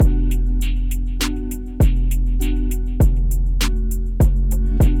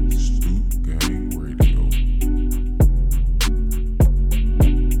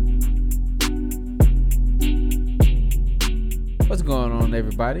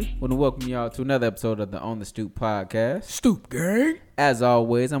everybody. Want to welcome y'all to another episode of the On the Stoop podcast. Stoop gang. As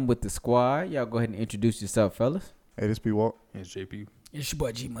always, I'm with the squad. Y'all go ahead and introduce yourself, fellas. Hey, this be Walt. It's JP. It's your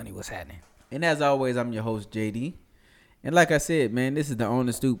boy G Money. What's happening? And as always, I'm your host, JD. And like I said, man, this is the On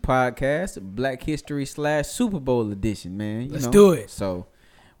the Stoop podcast, Black History / Super Bowl edition, man. Let's do it. So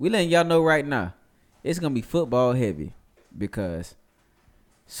we letting y'all know right now, it's going to be football heavy because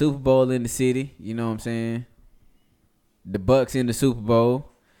Super Bowl in the city, you know what I'm saying? The Bucks in the Super Bowl.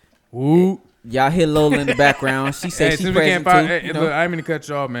 Woo. Y'all hear Lola in the background. She said she present too. Look, I ain't mean to cut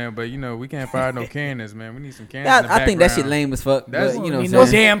you off, man, but we can't fire no cannons, man. We need some cannons. I think that shit lame as fuck. That's but, you know, no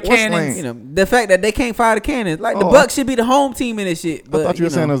damn cannons. You know, the fact that they can't fire the cannons, like the Bucks should be the home team in this shit. But I thought you were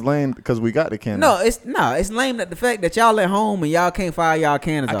saying it was lame because we got the cannons. No, it's lame that the fact that y'all at home and y'all can't fire y'all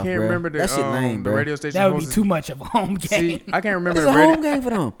cannons off. I can't remember that shit lame, the bro. radio station. That would be too much of a home game. See, I can't remember It's the a home game for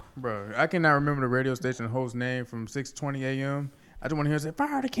them, bro. I cannot remember the radio station host name from 6:20 a.m. I just want to hear say,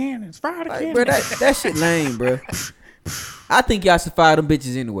 "Fire the cannons, fire the cannons." Bro, that shit lame, bro. I think y'all should fire them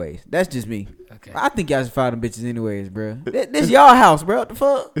bitches anyways. That's just me. Okay. I think y'all should fire them bitches anyways, bro. This y'all house, bro. What the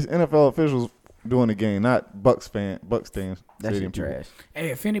fuck? It's NFL officials doing the game, not Bucks stands. That shit trash. Hey,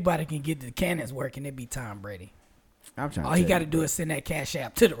 if anybody can get the cannons working, it'd be Tom Brady. I'm trying. All he got to do is send that cash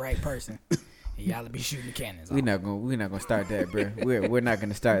app to the right person, and y'all will be shooting the cannons. We're not gonna start that, bro. We're not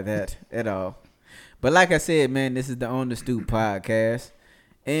gonna start that at all. But like I said, man, this is the On the Stoop podcast,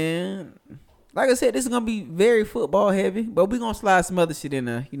 and like I said, this is gonna be very football heavy, but we're gonna slide some other shit in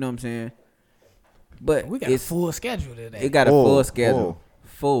there. You know what I'm saying? But We got a full schedule today. It got a full schedule,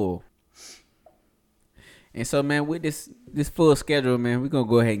 full. And so, man, with this full schedule, man, we're gonna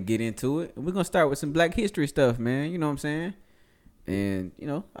go ahead and get into it, and we're gonna start with some Black History stuff, man. You know what I'm saying? And you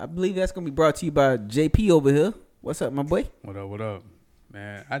know, I believe that's gonna be brought to you by JP over here. What's up, my boy? What up? What up,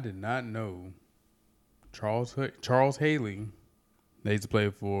 man? I did not know Charles Haley. They used to play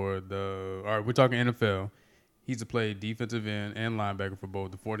for the. All right, we're talking NFL. He used to play defensive end and linebacker for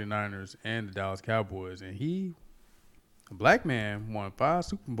both the 49ers and the Dallas Cowboys, and he, a black man, won 5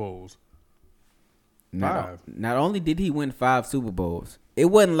 Super Bowls. Not only did he win 5 Super Bowls, it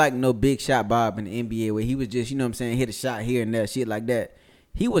wasn't like no big shot Bob in the NBA where he was just, you know what I'm saying, hit a shot here and there, shit like that.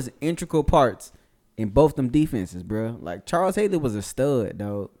 He was integral parts in both them defenses, bro. Like, Charles Haley was a stud,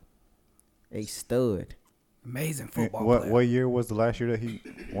 dog. A stud. Amazing football What year was the last year that he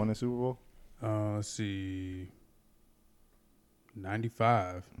won the Super Bowl? Let's see.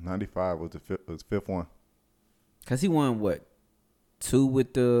 95. 95 was the fifth one. Because he won, what, 2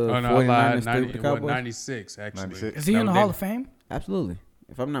 with the 49ers, 3 with the Cowboys? 96, actually. 96. Is he in the Hall of Fame? Absolutely.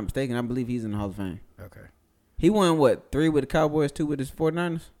 If I'm not mistaken, I believe he's in the Hall of Fame. Okay. He won, what, 3 with the Cowboys, 2 with his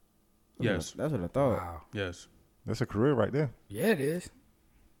 49ers? Yes. That's what I thought. Wow. Yes. That's a career right there. Yeah, it is.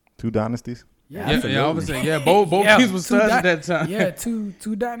 2 dynasties. Yeah, I was saying, both teams was studs at that time. Yeah, two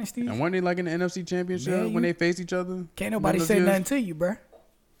dynasties. And weren't they like in the NFC Championship Man, when they faced each other? Can't nobody say nothing to you, bruh.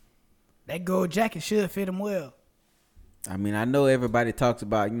 That gold jacket should fit him well. I mean, I know everybody talks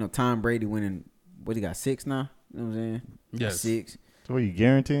about, you know, Tom Brady winning, what, he got 6 now? You know what I'm saying? Yes. 6. So are you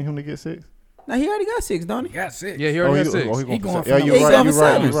guaranteeing him to get 6? Now, he already got 6, don't He he? got 6. Yeah, he already got 6. He going for for yeah, you're He's right. going You're for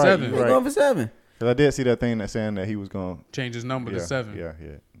right. 7. You're right. Seven. He's You're going right. for 7. Because I did see that thing that's saying that he was going Change his number to 7. Yeah.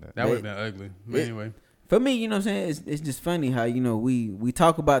 That would have been ugly. But anyway. For me, you know what I'm saying, it's just funny how, you know, we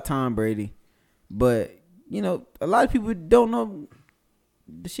talk about Tom Brady, but, you know, a lot of people don't know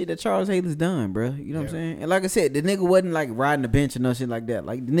the shit that Charles Haley's done, bro. You know what I'm saying? And like I said, the nigga wasn't like riding the bench or no shit like that.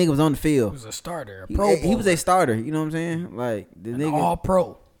 Like, the nigga was on the He field. was a starter, a He, pro he was a starter, you know what I'm saying? Like, the nigga, all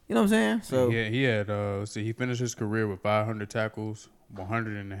pro. you know what I'm saying? So, Yeah, he had, he finished his career with 500 tackles,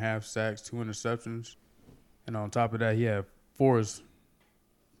 100.5 sacks, 2 interceptions. And on top of that, he had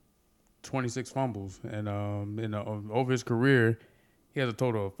 26 fumbles. And over his career, he has a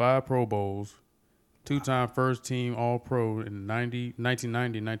total of 5 Pro Bowls, 2-time first team All-Pro in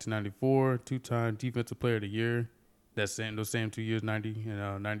 1990, 1994, 2-time Defensive Player of the Year. Those same 2 years, 90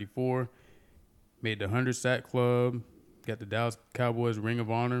 and 94. Made the 100 sack club. Got the Dallas Cowboys Ring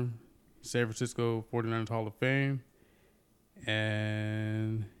of Honor, San Francisco 49ers Hall of Fame,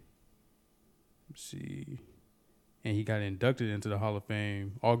 and let's see. And he got inducted into the Hall of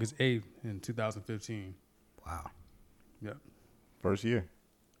Fame August 8th in 2015. Wow. Yep. first year.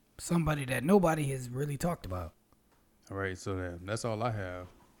 Somebody that nobody has really talked about. All right, so that's all I have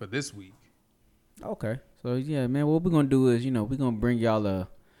for this week. okay. So, yeah, man, what we're going to do is, you know, we're going to bring y'all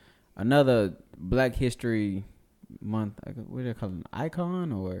another Black History Month. What do they call it? An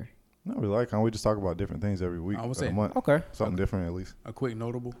icon or? Not really icon. We just talk about different things every week. I would of say- the month. Okay. Something different at least. A quick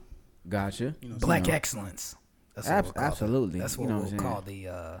notable. Gotcha. Black excellence. That's what we'll call absolutely. That's You what know we'll what I'm call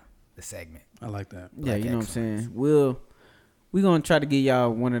the segment. I like that. Yeah, Black you know what I'm excellence. saying? we gonna try to get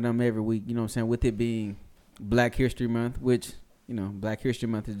y'all one of them every week. You know what I'm saying? With it being Black History Month, which Black History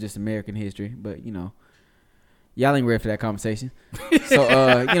Month is just American history, but y'all ain't ready for that conversation. So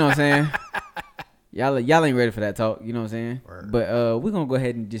you know what I'm saying? Y'all ain't ready for that talk. You know what I'm saying? Word. But we're gonna go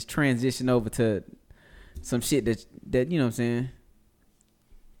ahead and just transition over to some shit that you know what I'm saying.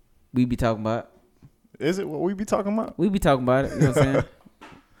 We be talking about. Is it what we be talking about? We be talking about it. You know what I'm saying?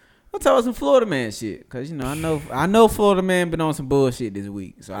 We'll talk about some Florida man shit, cause I know Florida man been on some bullshit this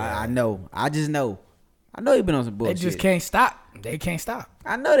week. So I know. I just know. I know he been on some They bullshit. just can't stop. They can't stop.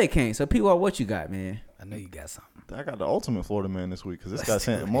 I know they can't. So people, what you got, man? I know you got something. I got the ultimate Florida man this week because this got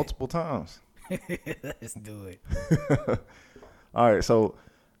sent multiple times. Let's do it. All right, so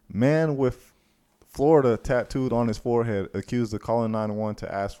man with Florida tattooed on his forehead accused of calling 911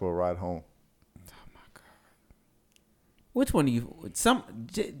 to ask for a ride home. Which one of you?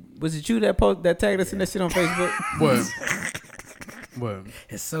 Was it you that tagged us in that shit on Facebook? What?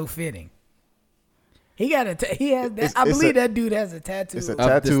 It's so fitting. He got he has that. I believe that dude has a tattoo It's a Of the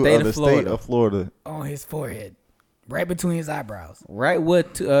tattoo state of of the Florida. state of Florida. on his forehead, right between his eyebrows. Right,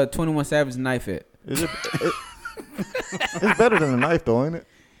 what 21 Savage knife at? Is it? It's better than a knife, though, ain't it?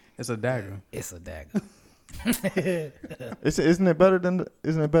 It's a dagger. It's a dagger. Isn't it better than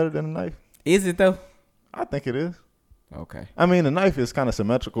a knife? Is it though? I think it is. Okay. I mean, the knife is kind of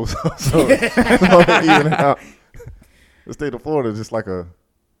symmetrical, so even it out. The state of Florida is just like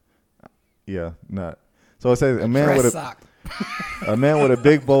not. So it says a man with a man with a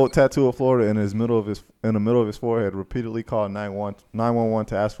big bold tattoo of Florida in the middle of his forehead repeatedly called 911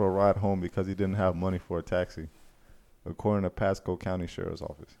 to ask for a ride home because he didn't have money for a taxi, according to Pasco County Sheriff's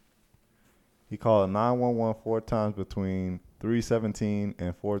Office. He called 911 4 times between 3:17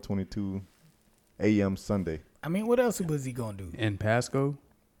 and 4:22 a.m. Sunday. I mean, what else was he gonna do? In Pasco?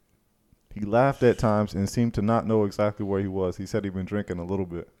 He laughed at times and seemed to not know exactly where he was. He said he'd been drinking a little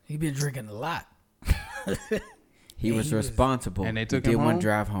bit. He been drinking a lot. He was responsible. And they took he him didn't want home? to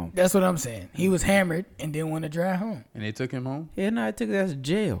drive home. That's what I'm saying. He was hammered and didn't want to drive home. And they took him home? Yeah, no, I took that to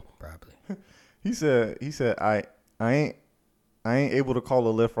jail. Probably. He said I ain't able to call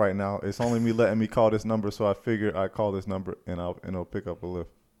a Lyft right now. It's only me letting me call this number, so I figured I'd call this number and I'll pick up a Lyft.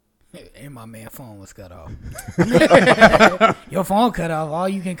 And my man's phone was cut off. Your phone cut off. All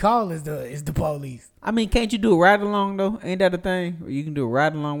you can call is the police. I mean, can't you do a ride along though? Ain't that a thing? Where you can do a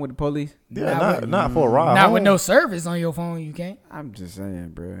ride along with the police? Yeah, not for a ride. Not home. with no service on your phone. You can't. I'm just saying,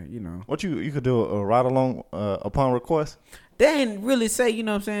 bro. What you could do a ride along upon request. They didn't really say, you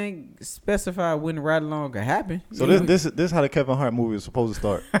know what I'm saying, specify when the ride along could happen. So this is how the Kevin Hart movie was supposed to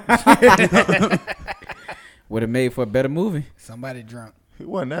start. Would have made for a better movie. Somebody drunk. It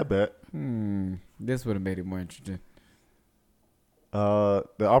wasn't that bad. This would have made it more interesting. The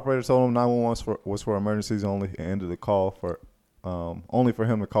operator told him 911 was for emergencies only and ended the call for only for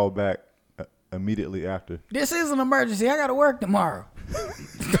him to call back immediately after. This is an emergency. I got to work tomorrow.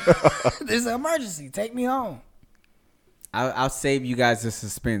 This is an emergency. Take me home. I'll save you guys the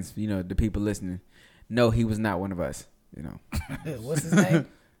suspense. The people listening. No, he was not one of us. What's his name?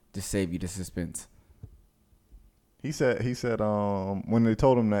 Just save you the suspense. He said when they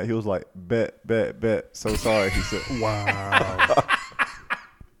told him that, he was like, bet. So sorry. He said, Wow.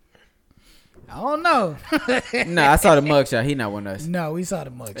 I don't know. No, I saw the mugshot. He not one of us. No, we saw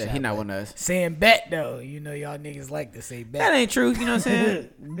the mugshot. Yeah, he not one of us. Saying bet though, y'all niggas like to say bet. That ain't true. You know what I'm saying?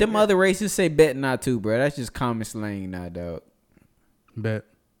 Them other races say bet not too, bro. That's just common slang now, dog. Bet.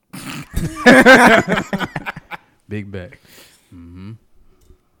 Big bet. Mm-hmm.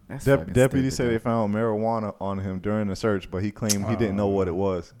 That's fucking deputies stupid, say they dog. found marijuana on him during the search, but he claimed he didn't know what it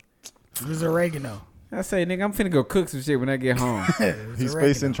was. It was oregano. I say, nigga, I'm finna go cook some shit when I get home. It was He's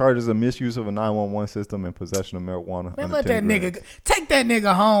oregano. facing charges of misuse of a 911 system and possession of marijuana. Man, under let 10 that grams. nigga take that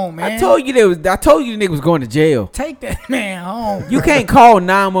nigga home, man. I told you the nigga was going to jail. Take that man home. You can't call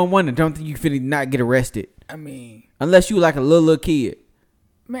 911 and don't think you finna not get arrested I mean, unless you like a little kid.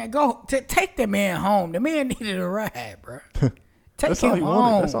 man, go take that man home. The man needed a ride, bro. Take That's him all he home.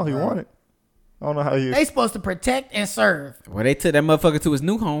 wanted. That's all he bro. wanted. I don't know how he. They supposed to protect and serve. Well, they took that motherfucker to his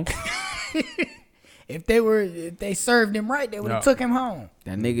new home. If they served him right, they would have No. took him home.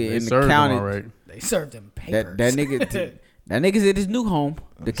 That nigga They in the served him county. all right. They served him papers. That nigga's at his new home,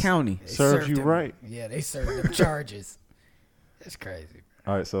 the county. They Serves you him- right. Yeah, they served him charges. That's crazy.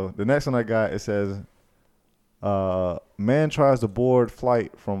 All right, so the next one I got, it says, man tries to board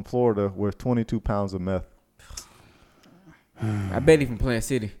flight from Florida with 22 pounds of meth. I bet he from Plant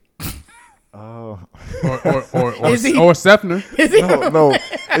City. Oh, Or Is he- Sefner. no,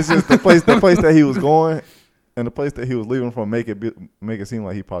 it's just the place that he was going and the place that he was leaving from make it seem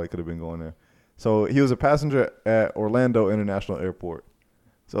like he probably could have been going there. So he was a passenger at Orlando International Airport.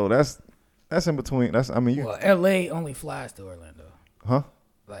 So that's in between. Well, L.A. only flies to Orlando. Huh?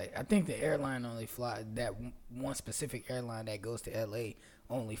 Like, I think the airline only flies, that one specific airline that goes to L.A.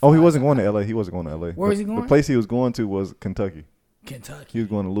 only flies. Oh, he wasn't going to L.A. He wasn't going to L.A. Where was he going? The place he was going to was Kentucky. Kentucky. He was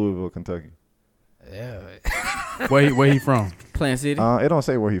going to Louisville, Kentucky. Yeah. Where he from? Plant City. It don't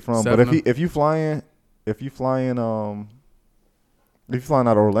say where he from, but if you flying out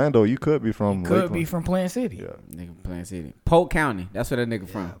of Orlando, you could be from. Could Lakeland. be from Plant City. Yeah. Nigga from Plant City. Polk County. That's where that nigga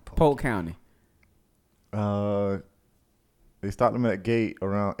from. Polk County. They stopped him at gate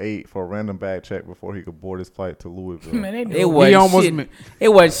around 8 for a random bag check before he could board his flight to Louisville. Man, they knew it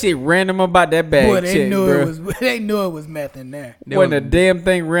wasn't shit random about that bag boy, check, bro. they knew it was meth in there. Wasn't a damn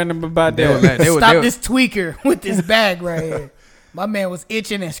thing random about that. Stop this tweaker with this bag right here. My man was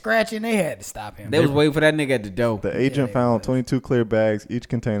itching and scratching. They had to stop him. They was waiting for that nigga at the door. The agent found 22 clear bags, each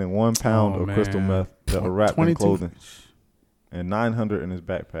containing 1 pound of crystal meth that were wrapped in clothing, and 900 in his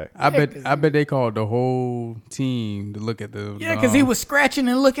backpack. I bet they called the whole team to look at the. Yeah, because he was scratching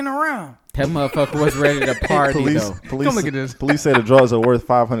and looking around. That motherfucker was ready to party though. Police, Come look at this. Police say the drugs are worth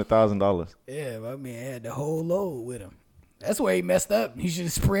 $500,000. Yeah, my man had the whole load with him. That's where he messed up. He should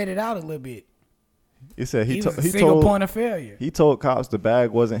have spread it out a little bit. He said he was a single point of failure. He told cops the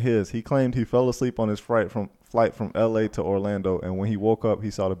bag wasn't his. He claimed he fell asleep on his flight from L.A. to Orlando, and when he woke up,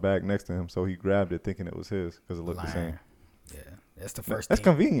 he saw the bag next to him, so he grabbed it thinking it was his because it looked the same. Yeah, that's the first. That's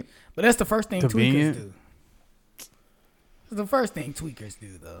thing. convenient. But that's the first thing Convenient? tweakers do. That's the first thing tweakers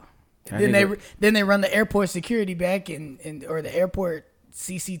do, though. And then they run the airport security back and or the airport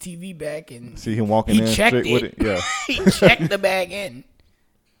CCTV back and see him walking in straight with it. Yeah, he checked the bag in.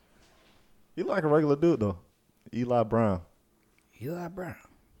 He like a regular dude though. Eli Brown.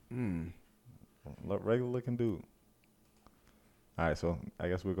 Regular looking dude. All right, so I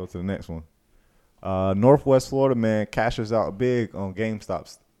guess we'll go to the next one. Northwest Florida man cashes out big on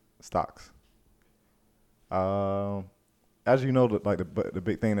GameStop stocks. As you know, the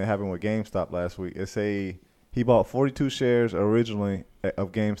big thing that happened with GameStop last week is he bought 42 shares originally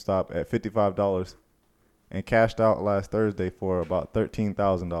of GameStop at $55 and cashed out last Thursday for about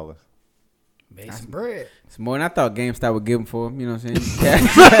 $13,000. Made some bread. It's more than I thought GameStop would give him for him. You know what I'm saying?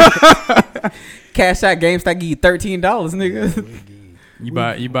 Cash out GameStop give you $13, nigga.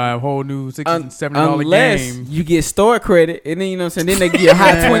 You buy a whole new $60, $70 unless game. you get store credit, and then you know what I'm saying. Then they give you a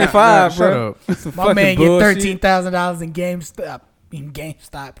high 25, bro. My man get $13,000 in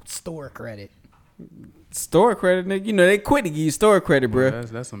GameStop store credit. Store credit, nigga. You know they quit to give you store credit, bro.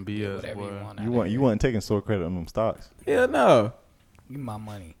 That's some BS. Boy. You wasn't taking store credit on them stocks. Hell no. Give me my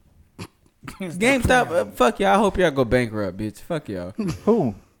money. GameStop, fuck y'all. I hope y'all go bankrupt, bitch. Fuck y'all.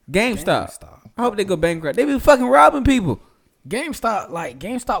 Who? GameStop. I hope they go bankrupt. They be fucking robbing people.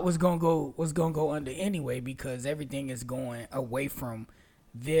 GameStop was gonna go under anyway because everything is going away from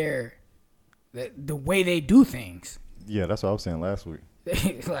the way they do things. Yeah, that's what I was saying last week.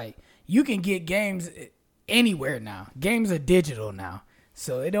 Like you can get games anywhere now. Games are digital now.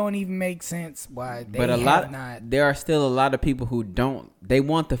 So it don't even make sense why they there are still a lot of people who don't. They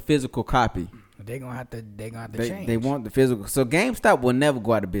want the physical copy. They're gonna have to change. They want the physical. So GameStop will never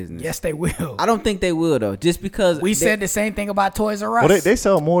go out of business. Yes, they will. I don't think they will though. Just because we said the same thing about Toys R Us. Well, they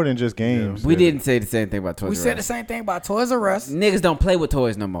sell more than just games. We didn't say the same thing about Toys R Us. We said the same thing about Toys R Us. Niggas don't play with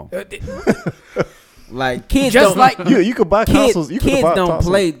toys no more. Like kids just don't like you could buy consoles. Kids don't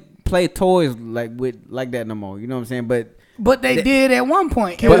play toys like that no more. You know what I'm saying? But they did at one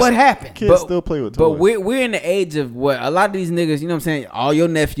point. And what happened? Kids still play with toys. But we're in the age of what a lot of these niggas, you know what I'm saying? All your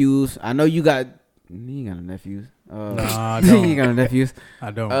nephews. I know you ain't got no nephews. Nah, I you don't. ain't got no nephews. I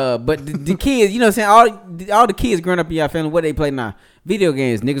don't. But the kids, you know what I'm saying? All the kids growing up in your family, what they play now? Video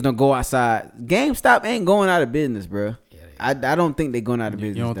games. Niggas don't go outside. GameStop ain't going out of business, bro. I don't think they going out of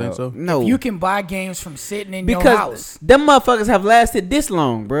business. You don't think so? No. You can buy games from sitting in your house. Them motherfuckers have lasted this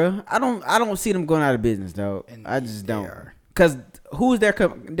long, bro. I don't see them going out of business, though. I just don't. Because who's their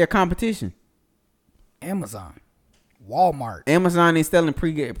competition? Amazon, Walmart. Amazon ain't selling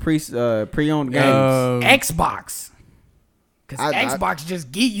pre-owned games. Xbox. Because Xbox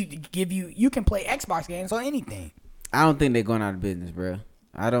just give you can play Xbox games on anything. I don't think they're going out of business, bro.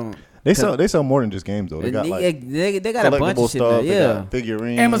 I don't. They sell more than just games though. They got they got a bunch of shit. Stuff, yeah,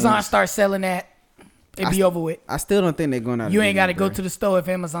 figurines. Amazon starts selling that, it'd be over with. I still don't think they're going out. You ain't got to go to the store if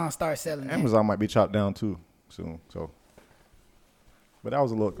Amazon starts selling. Amazon might be chopped down too soon. So, but that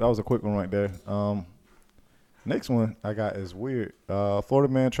was a quick one right there. Next one I got is weird.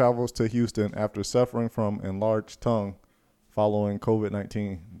 Florida man travels to Houston after suffering from enlarged tongue following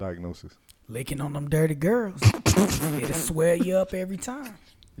COVID-19 diagnosis. Licking on them dirty girls. It'll swell you up every time.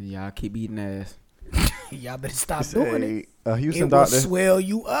 Y'all keep eating ass. Y'all better stop doing it. A Houston It doctor. will swell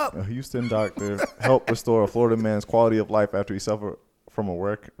you up. A Houston doctor helped restore a Florida man's quality of life after he suffered from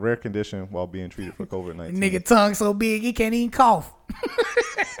a rare condition while being treated for COVID-19. Nigga tongue so big he can't even cough.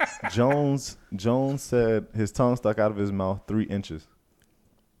 Jones said his tongue stuck out of his mouth 3 inches.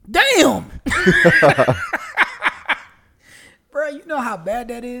 Damn. Bro, you know how bad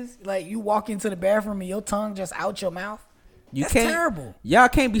that is? Like, you walk into the bathroom and your tongue just out your mouth? That's terrible. Y'all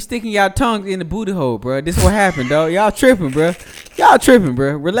can't be sticking y'all tongues in the booty hole, bro. This is what happened, dog. Y'all tripping, bro.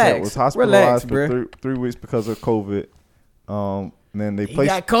 Relax. Was hospitalized for 3 weeks because of COVID. Then he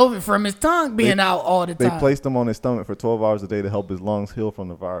got COVID from his tongue being out all the time. They placed him on his stomach for 12 hours a day to help his lungs heal from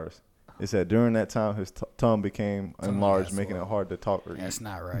the virus. It said during that time his tongue became enlarged, making it hard to talk or eat. That's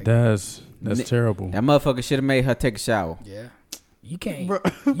not right. That's terrible. That motherfucker should have made her take a shower. Yeah. You can't.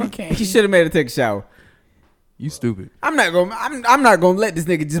 You can't. He should have made her take a shower. You stupid. I'm not gonna let this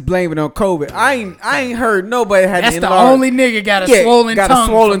nigga just blame it on COVID. I ain't heard nobody had. That's the only nigga got a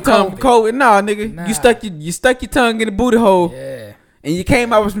swollen tongue from COVID. Nah, nigga, nah. You stuck your tongue in the booty hole. Yeah. And you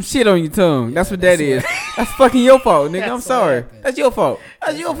came out with some shit on your tongue. Yeah, that's what that is. That's fucking your fault, nigga. I'm sorry. That's your fault.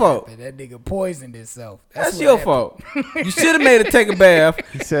 That's your fault. That nigga poisoned himself. That's your fault. You should have made her take a bath.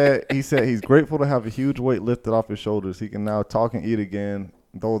 He said he's grateful to have a huge weight lifted off his shoulders. He can now talk and eat again,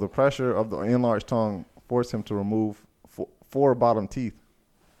 though the pressure of the enlarged tongue forced him to remove 4 bottom teeth.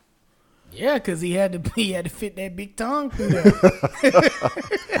 Yeah, because he had to fit that big tongue through there.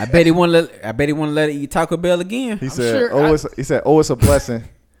 I bet he want to let it eat Taco Bell again. He said, it's a blessing.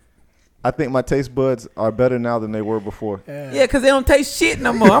 I think my taste buds are better now than they were before. Yeah, because they don't taste shit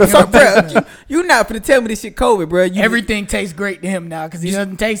no more. I'm sorry, bro. You're not finna tell me this shit COVID, bro. Everything tastes great to him now because he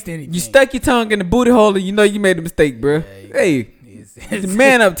doesn't taste anything. You stuck your tongue in the booty hole and you know you made a mistake, bro. Hey,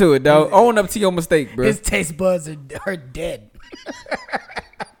 man up to it, dog. Own up to your mistake, bro. His taste buds are dead.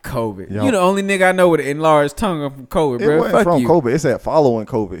 COVID. Yo. You the only nigga I know with an enlarged tongue from COVID, bro. It wasn't from COVID. It said following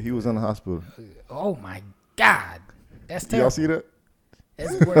COVID. He was in the hospital. Oh my God, that's terrible. Y'all see that?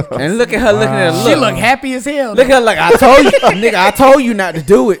 That's worse. And look at her looking at her. She look happy as hell. Look at her like I told you, nigga. I told you not to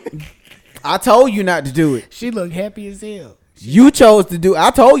do it. I told you not to do it. She look happy as hell. You chose to do it.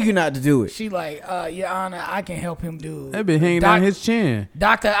 I told you not to do it. She like, Your Honor, I can help him do. That been hanging on his chin.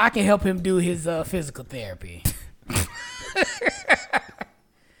 Doctor, I can help him do his physical therapy.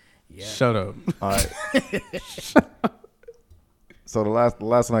 Yeah. Shut up. All right. So the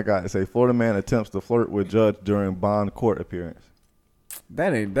last one I got is a Florida man attempts to flirt with judge during bond court appearance.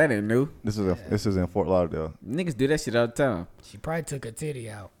 That ain't new. This is in Fort Lauderdale. Niggas do that shit all the time. She probably took her titty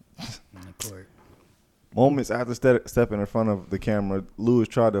out in the court. Moments after stepping in front of the camera, Lewis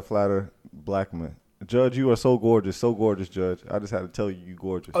tried to flatter Blackman. Judge, you are so gorgeous, Judge. I just had to tell you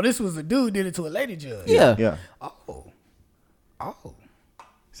gorgeous. Oh, this was a dude did it to a lady judge. Yeah. Oh.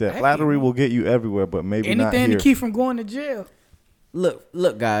 He said flattery will get you everywhere, but maybe anything not here. to keep from going to jail.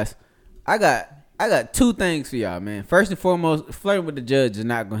 Look, guys. I got 2 things for y'all, man. First and foremost, flirting with the judge is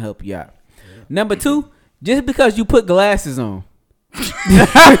not gonna help you out. Yeah. Number 2, just because you put glasses on,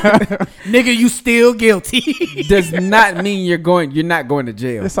 nigga, you still guilty. does not mean you're not going to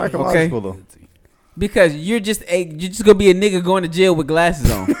jail. It's psychological though. Because you're just gonna be a nigga going to jail with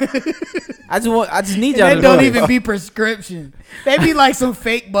glasses on. I just need y'all to know. They don't even be prescription. They be like some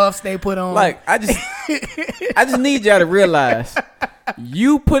fake buffs they put on. Like I just need y'all to realize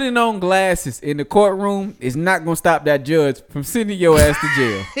you putting on glasses in the courtroom is not gonna stop that judge from sending your ass to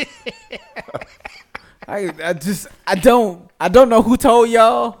jail. I don't know who told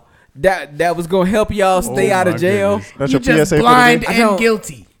y'all that was gonna help y'all stay out of jail. Goodness. That's you your just PSA blind and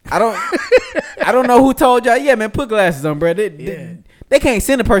guilty. I don't know who told y'all. Yeah, man, put glasses on, bro. They can't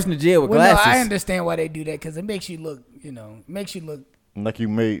send a person to jail with glasses. No, I understand why they do that because it makes you look, like you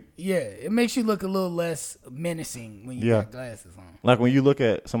made. Yeah, it makes you look a little less menacing when you got glasses on. Like when you look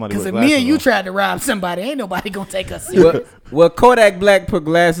at somebody with glasses on. Because if me and you tried to rob somebody, ain't nobody gonna take us serious. Well, Kodak Black put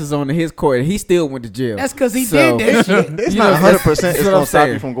glasses on in his court and he still went to jail. That's because he did that shit. It's not 100% it's gonna stop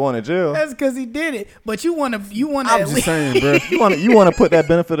you from going to jail. That's because he did it. But you wanna I'm just saying, bro. you wanna put that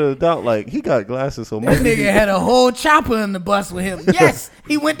benefit of the doubt, like he got glasses, so that nigga had a whole chopper in the bus with him. Yes,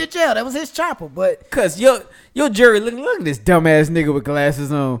 he went to jail. That was his chopper, but cause your jury look at this dumbass nigga with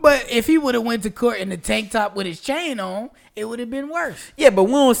glasses on. But if he would have went to court in the tank top with his chain on, it would have been worse. Yeah, but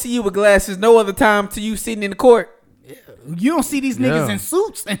we don't see you with glasses no other time till you sitting in the court. Yeah. You don't see these niggas in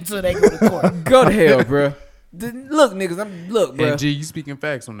suits until they go to court. Go to hell, bro. Look, niggas, bro. And G, you speaking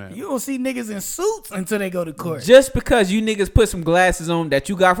facts on that. You don't see niggas in suits until they go to court. Just because you niggas put some glasses on that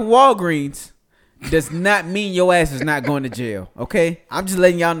you got from Walgreens does not mean your ass is not going to jail. Okay, I'm just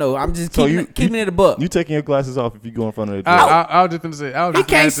letting y'all know. I'm just keeping it a buck. You taking your glasses off if you go in front of the judge? I was just gonna say. He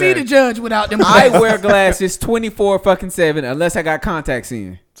can't see the judge without them. I wear glasses 24/7 unless I got contacts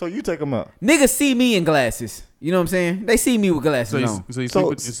in. So you take them out. Niggas see me in glasses. You know what I'm saying? They see me with glasses on. So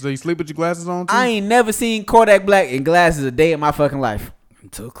you sleep with your glasses on too? I ain't never seen Kodak Black in glasses a day in my fucking life.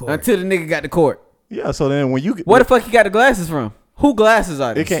 Until the nigga got to court. Yeah, so then when you where the fuck you got the glasses from? Who glasses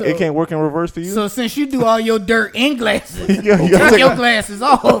are they? It can't work in reverse for you. So since you do all your dirt in glasses, take your glasses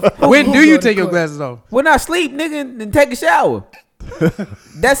off. When do you take your glasses off? When I sleep, nigga, and take a shower.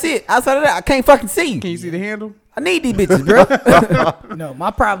 That's it. Outside of that, I can't fucking see. Can you see the handle? I need these bitches, bro. No, my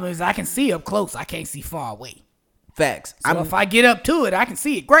problem is I can see up close. I can't see far away. Facts. So if I get up to it, I can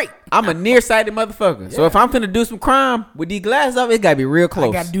see it great. I'm a nearsighted motherfucker. Yeah. So if I'm finna do some crime with these glasses off, it gotta be real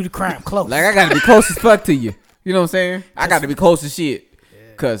close. I gotta do the crime close. Like I gotta be close as fuck to you. You know what I'm saying? I gotta be close as shit.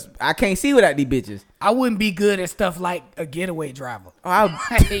 Cause I can't see without these bitches. I wouldn't be good at stuff like a getaway driver.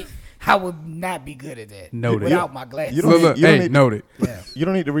 I would not be good at that. Noted. Without my glasses. You don't need, noted. Yeah. You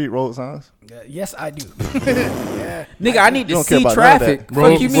don't need to read road signs. Yes, I do. Yeah. Nigga, I need to see traffic.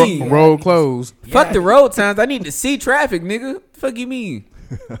 Fuck you mean? Road closed. Yeah. Fuck the road signs. I need to see traffic, nigga. Fuck you mean?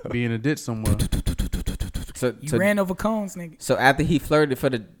 Be in a ditch somewhere. So ran over cones, nigga. So after he flirted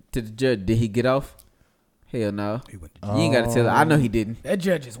to the judge, did he get off? Hell no. You ain't got to tell her. I know he didn't. That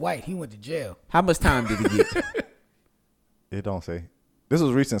judge is white. He went to jail. How much time did he get? It don't say. This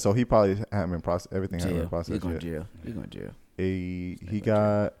was recent, so he probably hadn't been processed. Everything hadn't been processed. He going to jail. He going to jail. He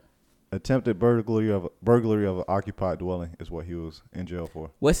got attempted burglary of an occupied dwelling is what he was in jail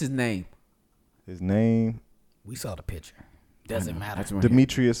for. What's his name? His name. We saw the picture. Doesn't matter.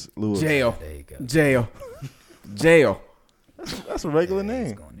 Demetrius Lewis. Jail. There you go. Jail. That's a regular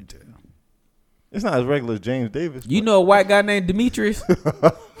name. It's not as regular as James Davis. You know a white guy named Demetrius?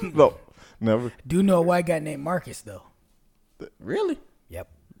 No, never. Do you know a white guy named Marcus though? Really? Yep.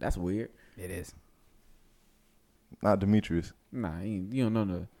 That's weird. It is. Not Demetrius. Nah, you don't know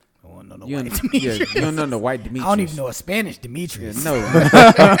no. I don't know no white Demetrius. Yeah, you don't know the white Demetrius. I don't even know a Spanish Demetrius.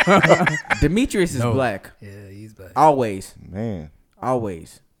 Yeah, no. Demetrius is black. Yeah, he's black. Always. Man.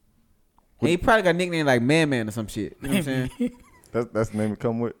 Always. And he probably got a nickname like Man or some shit. You know what I'm saying? That's the name it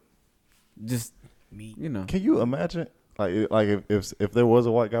come with. Just me. You know. Can you imagine like if there was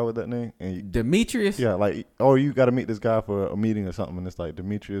a white guy with that name and Demetrius? Yeah, like you got to meet this guy for a meeting or something and it's like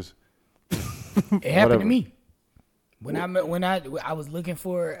Demetrius. It happened to me. When I was looking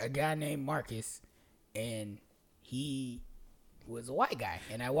for a guy named Marcus, and he was a white guy,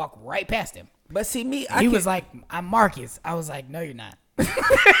 and I walked right past him. But see me, he was like, "I'm Marcus." I was like, "No, you're not."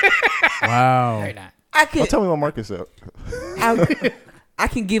 Wow. No, you're not. Tell me what Marcus said. I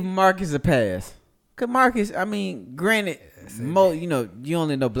can give Marcus a pass. Cause Marcus, I mean, granted, you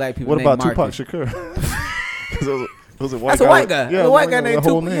only know black people. What about Marcus. Tupac Shakur? That's a white guy. Yeah, a white guy named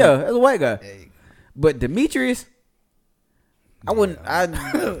Tupac. Yeah, that's a white guy. But Demetrius, I wouldn't.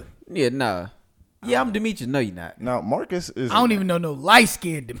 Nah. Yeah, I'm Demetrius. No, you're not. Now Marcus is. I don't even know no light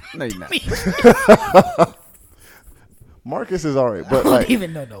skinned. No, you're not. Marcus is alright, but I don't like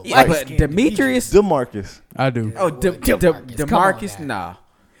even know no. Yeah, but Demetrius, DeMarcus. I do. Oh, DeMarcus, nah.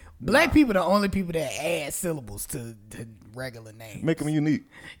 Black people the only people that add syllables to regular names. Make them unique.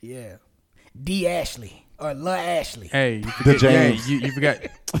 Yeah. D. Ashley or La Ashley. Hey, you forget, James. you forgot.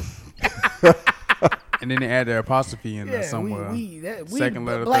 And then they add their apostrophe in there somewhere. Second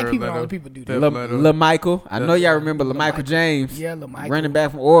letter, black third people letter, only people do that. LaMichael. I know y'all remember LaMichael James. Yeah, LaMichael. Running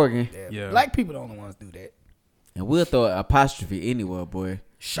back from Oregon. Yeah. Black people the only ones do that. And we'll throw an apostrophe anywhere, boy.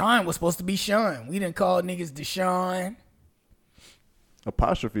 Sean was supposed to be Sean. We didn't call niggas Deshaun.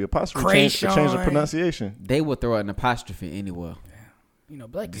 Apostrophe changed the pronunciation. They will throw an apostrophe anywhere. Yeah. You know,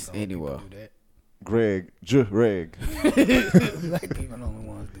 black people anywhere. Do that. Greg. Black people the only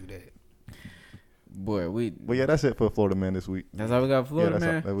ones do that. Boy, But yeah, that's it for Florida Man this week. That's all we got for Florida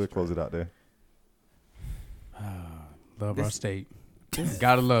Man. We'll close it out there. Love our state.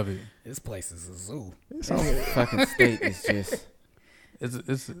 Gotta love it. This place is a zoo. This fucking state is just.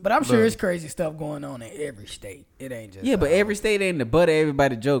 But I'm sure it's crazy stuff going on in every state. It ain't just. Yeah, but every state ain't the butt of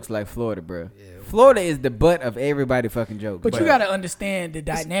everybody jokes like Florida, bro. Yeah. Florida is the butt of everybody fucking jokes. But you got to understand the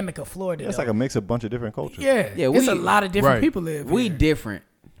dynamic of Florida. It's like a mix of a bunch of different cultures. Yeah. It's a lot of different people live here. We different.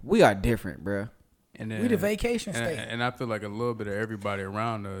 We are different, bro. And then, we the vacation state. And I feel like a little bit of everybody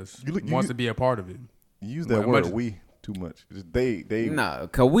around us wants to be a part of it. You use that word, we. too much. They Nah,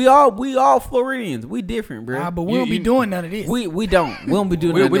 cause we all Floridians. We different, bro. But we don't be doing none of this. We don't. We don't be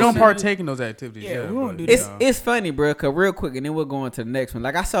doing. We don't shit. partake in those activities. Yeah, we don't do It's funny, bro. Cause real quick, and then we'll go on to the next one.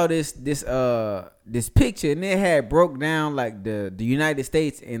 Like I saw this picture, and it had broke down like the United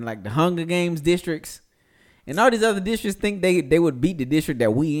States and like the Hunger Games districts. And all these other districts think they would beat the district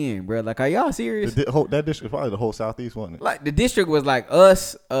that we in, bro. Like, are y'all serious? That district is probably the whole Southeast, wasn't it? Like, the district was like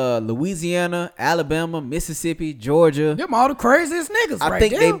us, Louisiana, Alabama, Mississippi, Georgia. Them all the craziest niggas I right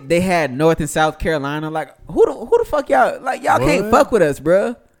think there. they had North and South Carolina. Like, who the fuck y'all? Like, y'all can't fuck with us,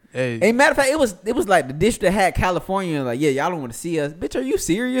 bro. Hey, And matter of fact, it was like the district that had California. Like, yeah, y'all don't want to see us, bitch. Are you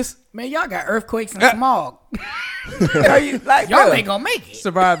serious? Man, y'all got earthquakes and smog. Are you like Y'all bro, ain't gonna make it.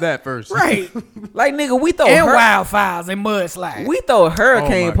 survive that first. Right. like nigga? We throw And wildfires and mudslides. we throw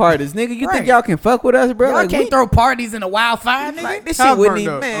hurricane my parties, nigga. You Right. think y'all can fuck with us, bro? Y'all Like, can't we, throw parties in a wildfire, nigga. like this Time shit wouldn't burned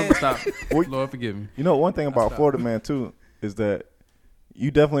even up. man. Stop. Lord forgive me. You know, one thing about Florida man too is that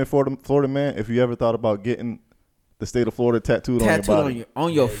you definitely a Florida man if you ever thought about getting the state of Florida tattooed Tattooed on your body.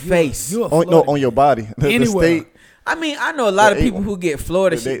 on your face. You a On your body. The Anywhere. state. I mean, I know a lot of They- people who get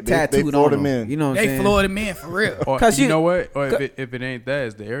Florida they- shit they tattooed Florida on them. men. You know what I'm They saying? Florida men for real. Or 'Cause you you- know what? Or if it ain't that,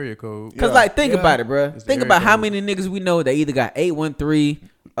 it's the area code. Cause Yeah. like think Yeah. about it, bro. It's the Think area about how code. many niggas we know that either got 813,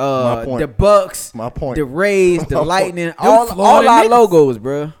 My point. the Bucks, My point. the Rays, the My point. Lightning, Them all Florida our niggas. logos,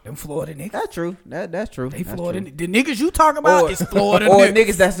 bro. Them Florida niggas. That's true. That's true. They That's Florida. true. The niggas you talking about is Florida or niggas.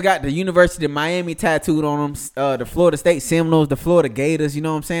 niggas that's got the University of Miami tattooed on them, the Florida State Seminoles, the Florida Gators. You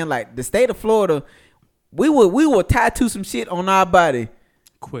know what I'm saying? Like the state of Florida, we will tattoo some shit on our body,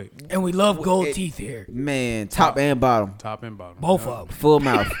 Quick. And we love gold teeth here. man, top and bottom, Top and bottom. Both of them. full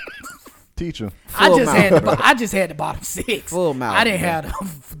mouth. Teacher. I Full just mouth. had the bottom six. Full mouth, I didn't bro.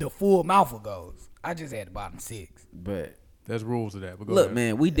 have the full mouth of goals. I just had the bottom six. But There's rules to that. But go look, ahead.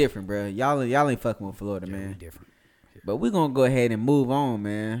 man, we different, bro. Y'all ain't fucking with Florida, man. Different. But we're gonna go ahead and move on,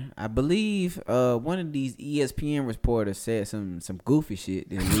 man. I believe one of these ESPN reporters said some goofy shit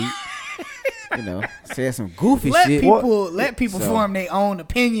this week. You know, said some goofy Let shit. people So- form their own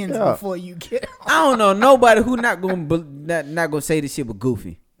opinions Yeah. before you get. I don't know nobody who not gonna say this shit was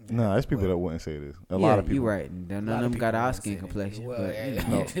goofy. Nah, there's people that wouldn't say this. A lot of people. You right. None of them got our skin complexion. Well, but,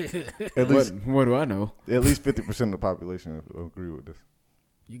 you know. At least What do I know? at least 50% of the population agree with this.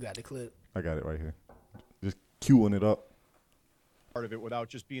 You got the clip. I got it right here. Just queuing it up. Part of it without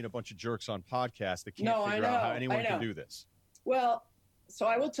just being a bunch of jerks on podcasts that can't No, I figure out how know, anyone I can know. do this. Well, so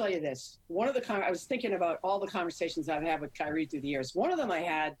I will tell you this. One of the I was thinking about all the conversations I've had with Kyrie through the years. One of them I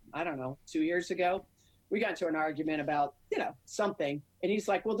had, I don't know, 2 years ago. We got into an argument about, something. And he's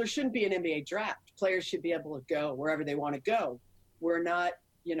like, well, there shouldn't be an NBA draft. Players should be able to go wherever they want to go. We're not,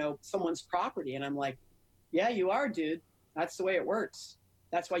 someone's property. And I'm like, yeah, you are, dude. That's the way it works.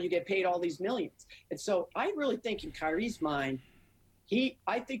 That's why you get paid all these millions. And so I really think in Kyrie's mind,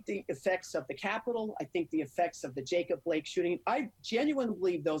 I think the effects of the Capitol, I think the effects of the Jacob Blake shooting, I genuinely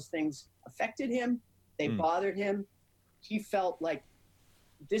believe those things affected him. They bothered him. He felt like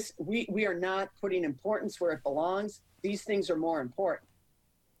we are not putting importance where it belongs. These things are more important.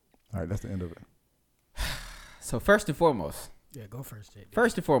 All right, that's the end of it. So first and foremost, Yeah, go first, JD.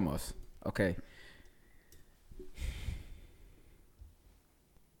 First and foremost, okay.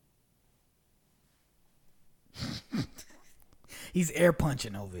 He's air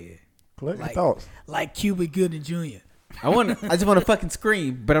punching over here, Collect Like- your thoughts. like Cuba Gooding Jr. I just want to fucking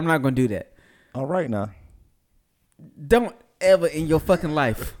scream, but I'm not gonna do that. All right now. Don't ever in your fucking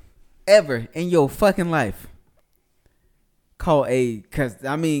life, cause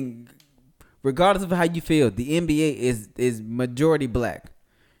I mean, regardless of how you feel, the NBA is majority black.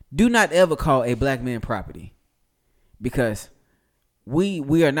 Do not ever call a black man property, because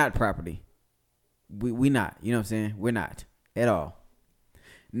we are not property. We not. You know what I'm saying? We're not at all.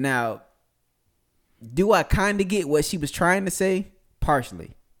 Now, do I kind of get what she was trying to say?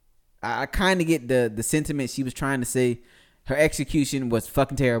 Partially. I kind of get the sentiment she was trying to say. Her execution was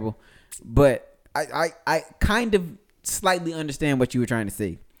fucking terrible, but I kind of slightly understand what you were trying to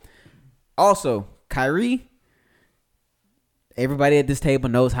say. Also, Kyrie, everybody at this table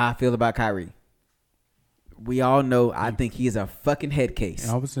knows how I feel about Kyrie. We all know I think he is a fucking head case.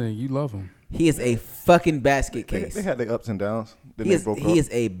 I was saying you love him. He is a fucking basket They, case. they had their ups and downs. Then He they is, broke he up. is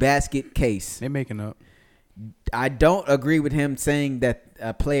a basket case. They making up. I don't agree with him saying that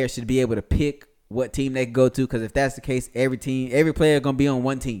a player should be able to pick what team they can go to, because if that's the case, every player gonna be on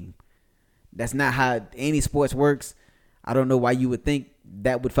one team. That's not how any sports works. I don't know why you would think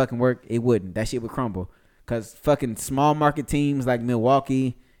that would fucking work. It wouldn't. That shit would crumble. Because fucking small market teams like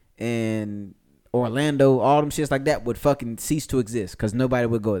Milwaukee and Orlando, all them shits like that would fucking cease to exist, because nobody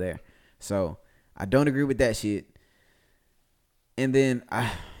would go there. So I don't agree with that shit. And then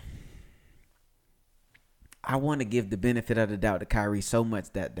I want to give the benefit of the doubt to Kyrie so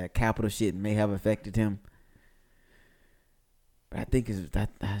much that capital shit may have affected him. But I think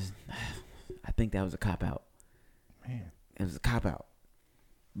I think that was a cop out. Man, it was a cop out.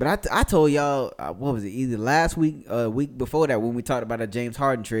 But I told y'all, what was it? Either last week, week before that, when we talked about a James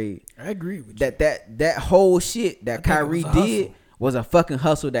Harden trade. I agree with you. That whole shit that Kyrie did was a fucking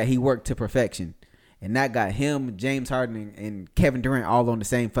hustle that he worked to perfection, and that got him, James Harden, and Kevin Durant all on the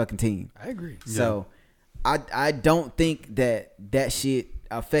same fucking team. I agree. So I don't think that shit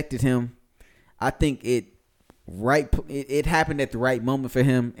affected him. I think it happened at the right moment for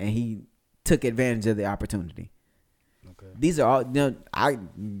him, and he took advantage of the opportunity. Okay. These are all,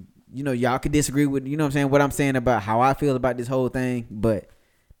 y'all could disagree with, what I'm saying about how I feel about this whole thing, but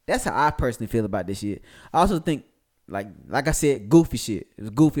that's how I personally feel about this shit. I also think, like I said, goofy shit. It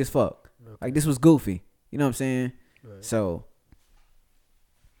was goofy as fuck. Okay. Like, this was goofy. You know what I'm saying? Right. So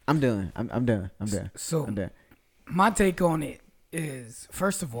I'm done. I'm done. So I'm done. My take on it is,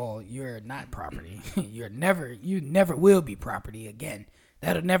 first of all, you're not property. You never will be property again.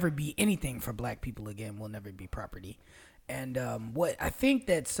 That'll never be anything for black people again. Will never be property. And what I think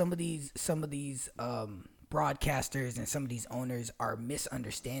that some of these broadcasters and some of these owners are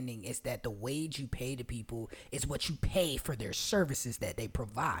misunderstanding is that the wage you pay to people is what you pay for their services that they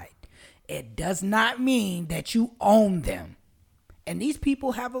provide. It does not mean that you own them. And these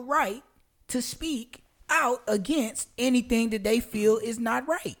people have a right to speak out against anything that they feel is not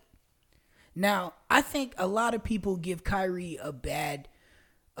right. Now, I think a lot of people give Kyrie a bad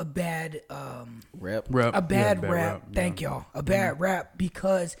rap. Thank y'all. A bad rap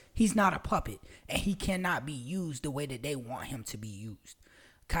because he's not a puppet and he cannot be used the way that they want him to be used.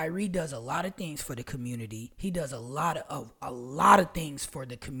 Kyrie does a lot of things for the community. He does a lot of things for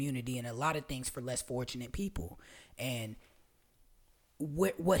the community and a lot of things for less fortunate people. And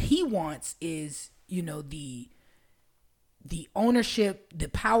what he wants is, the ownership, the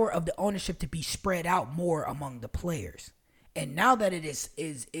power of the ownership to be spread out more among the players. And now that it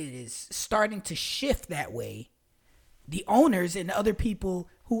is starting to shift that way, the owners and other people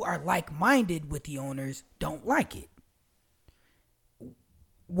who are like-minded with the owners don't like it.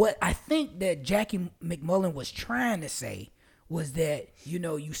 What I think that Jackie McMullen was trying to say was that,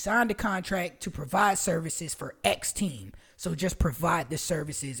 you signed a contract to provide services for X team. So just provide the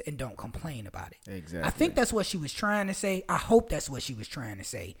services and don't complain about it. Exactly. I think that's what she was trying to say. I hope that's what she was trying to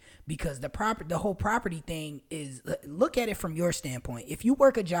say, because the whole property thing is, look at it from your standpoint. If you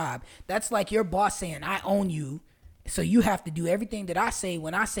work a job, that's like your boss saying, I own you, so you have to do everything that I say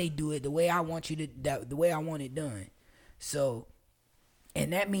when I say do it the way I want you to, the way I want it done. So,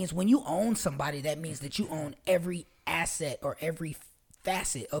 and that means when you own somebody, that means that you own every asset or every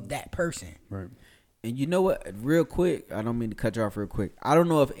facet of that person. Right. And you know what? Real quick, I don't mean to cut you off real quick. I don't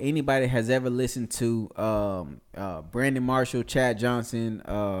know if anybody has ever listened to Brandon Marshall, Chad Johnson.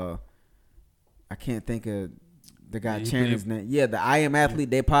 I can't think of the guy Channon's name. Yeah, the I Am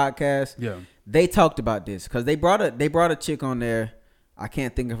Athlete, their podcast. Yeah, they talked about this because they brought a chick on there. I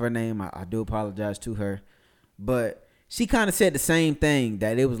can't think of her name. I do apologize to her, but she kind of said the same thing,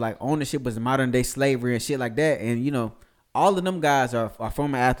 that it was like ownership was modern day slavery and shit like that. And all of them guys are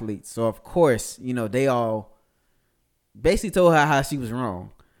former athletes. So, of course, they all basically told her how she was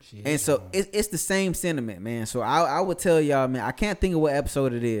wrong. So it's the same sentiment, man. So I would tell y'all, man, I can't think of what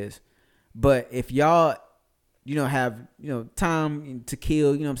episode it is. But if y'all, have, time to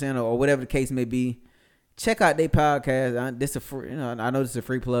kill, what I'm saying, or whatever the case may be, check out their podcast. This a free, I know this is a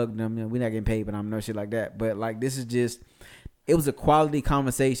free plug. We're not getting paid, but I'm no shit like that. But, like, this is just... It was a quality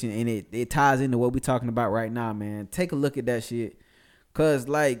conversation, and it ties into what we're talking about right now, man. Take a look at that shit, cause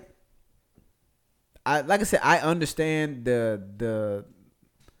like I said, I understand the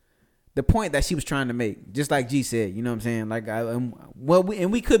point that she was trying to make. Just like G said, you know what I'm saying? Like,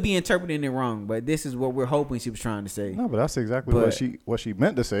 we could be interpreting it wrong, but this is what we're hoping she was trying to say. No, but that's exactly what she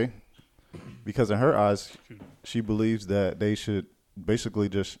meant to say, because in her eyes, she believes that they should basically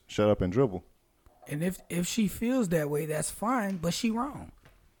just shut up and dribble. And if she feels that way, that's fine, but she wrong.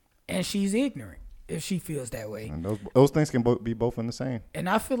 And she's ignorant if she feels that way. And those things can be both in the same. And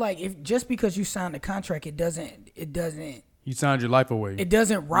I feel like if just because you signed a contract, it doesn't you signed your life away. It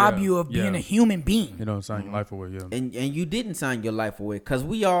doesn't rob you of being a human being. You don't sign your life away, yeah. And you didn't sign your life away, because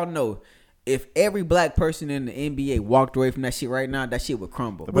we all know if every black person in the NBA walked away from that shit right now, that shit would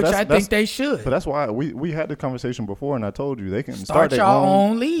crumble. Which I think they should. But that's why we had the conversation before, and I told you they can start their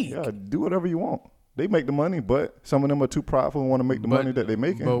own league. Yeah, do whatever you want. They make the money, but some of them are too prideful and want to make the money that they're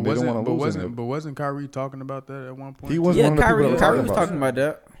making. They don't want to lose it. But wasn't Kyrie talking about that at one point? He was one of the people that Kyrie was talking about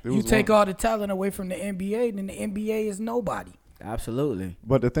that. You take all the talent away from the NBA, then the NBA is nobody. Absolutely.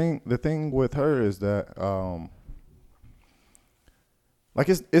 But the thing with her is that like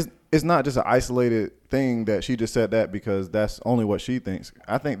it's not just an isolated thing that she just said that because that's only what she thinks.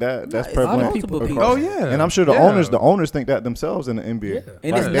 I think that's it's prevalent. multiple people. Oh yeah, And I'm sure the owners think that themselves in the NBA. Yeah.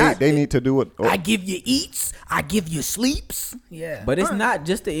 And Like, it's not- they need to do it. I give you eats. I give you sleeps. Yeah. But it's not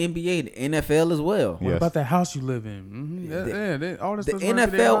just the NBA, the NFL as well. What Yes. about that house you live in? Mm-hmm. All this The stuff's running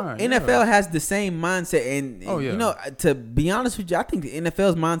through their NFL mind. NFL has the same mindset, and Oh, yeah. you know, to be honest with you, I think the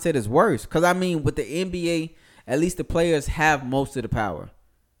NFL's mindset is worse. Because I mean, with the NBA, at least the players have most of the power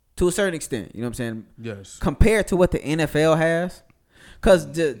to a certain extent. You know what I'm saying? Yes. Compared to what the NFL has,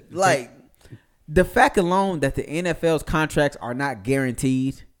 because the fact alone that the NFL's contracts are not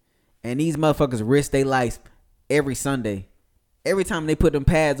guaranteed, and these motherfuckers risk their lives every Sunday. Every time they put them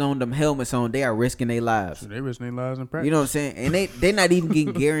pads on, them helmets on, they are risking their lives. So they risking their lives in practice. You know what I'm saying? And they're not even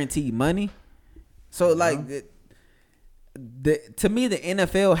getting guaranteed money. So like to me, the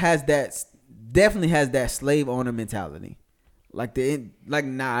NFL has definitely has that slave owner mentality.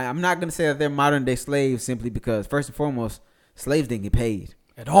 I'm not gonna say that they're modern day slaves simply because first and foremost, slaves didn't get paid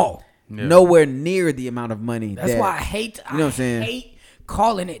at all. Yeah. nowhere near the amount of money. That's why I hate. You know what I'm saying? I hate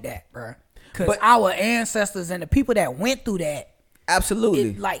calling it that, bro. Because But- our ancestors and the people that went through that.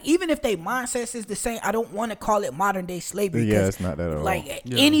 Absolutely. Like even if they mindsets is the same, I don't want to call it modern day slavery. Yeah, 'cause, it's not that at all. Like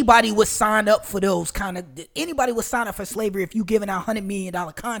anybody would sign up for those kind of. Anybody would sign up for slavery if you giving out $100 million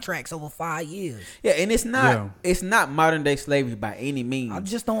contracts over 5 years. Yeah, and it's not modern day slavery by any means. I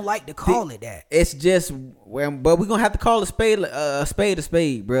just don't like to call it that. It's just, but we're gonna have to call a spade a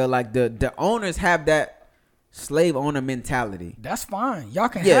spade, bro. Like the owners have that slave owner mentality. That's fine. Y'all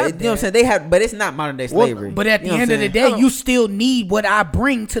can Yeah, have you know what I'm that. saying. They have, but it's not modern day slavery. But at You the know what end I'm of the saying? day, you still need what I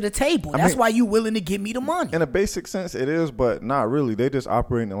bring to the table. That's mean- why you willing to give me the money. In a basic sense, it is, but not really. They just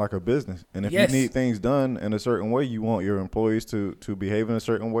operating like a business. And if Yes. you need things done in a certain way, you want your employees to behave in a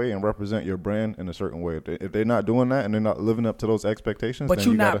certain way and represent your brand in a certain way. If they're not doing that and they're not living up to those expectations, But then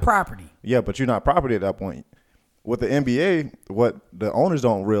you're you not gotta, property. Yeah, but you're not property at that point. With the NBA, what the owners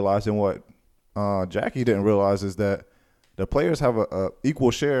don't realize and what Jackie didn't realize is that the players have a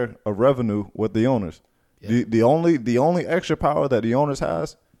equal share of revenue with the owners. Yeah. The only extra power that the owners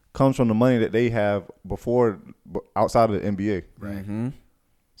has comes from the money that they have outside of the NBA. Right. Mm-hmm.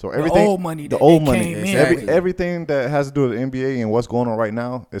 So everything, old money the that old they money, came in every, with. everything that has to do with the NBA and what's going on right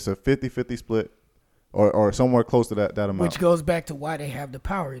now, it's a 50-50 split, or somewhere close to that amount. Which goes back to why they have the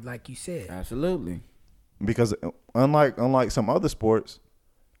power, like you said. Absolutely. Because unlike some other sports,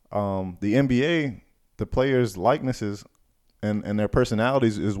 the NBA, the players' likenesses and their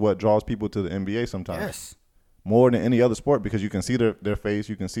personalities is what draws people to the NBA sometimes. Yes. More than any other sport because you can see their face,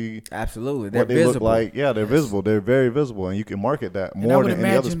 you can see Absolutely. They're what they visible. look like. Yeah, they're visible. They're very visible, and you can market that And I more would than any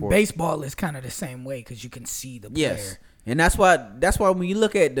other imagine sport. baseball is kind of the same way because you can see the player. Yes. And that's why when you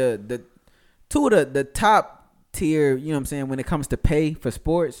look at the two of the top tier, you know what I'm saying, when it comes to pay for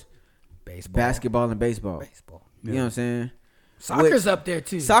sports, basketball and baseball. Baseball. You know what I'm saying? Soccer's up there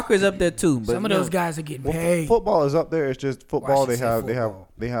too. Soccer's up there too. But Some of those guys are getting paid. Football is up there. It's just football. should say football.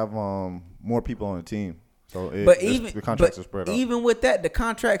 They have more people on the team. So the contracts are spread out. Even with that, the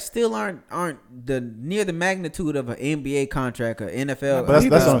contracts still aren't near the magnitude of an NBA contract or NFL. But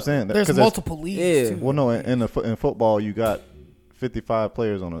that's what I'm saying. There's 'Cause multiple leagues Yeah. too. Well, no, in football, you got 55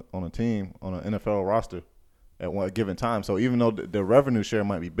 players on a team on an NFL roster at one given time. So even though the revenue share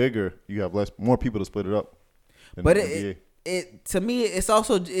might be bigger, you have more people to split it up. But it to me,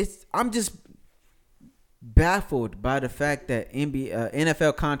 I'm just baffled by the fact that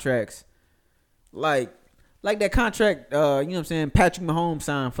NFL contracts, like that contract, you know what I'm saying, Patrick Mahomes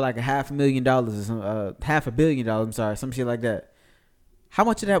signed for like $500,000 or some, $500 million. I'm sorry, some shit like that. How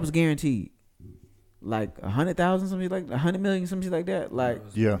much of that was guaranteed? Like 100,000, something like 100 million, something like that. Like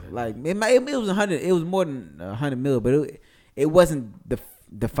Yeah. like it was 100. It was more than 100 mil, but it wasn't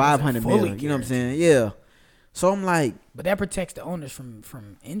the 500 fully mil. You know what I'm saying? Yeah. So I'm like, But that protects the owners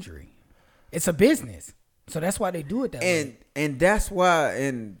from injury. It's a business, so that's why they do it that way. and that's why,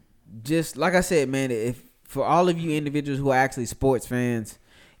 and just like I said, man, if for all of you individuals who are actually sports fans,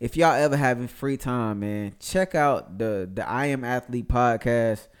 if y'all ever having free time, man, check out the I Am Athlete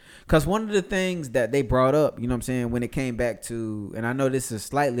podcast. Because one of the things that they brought up, you know what I'm saying, when it came back to, and I know this is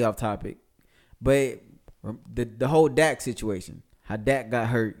slightly off topic, but the whole Dak situation, how Dak got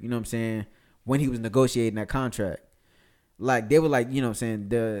hurt, you know what I'm saying, when he was negotiating that contract. Like, they were like, you know what I'm saying,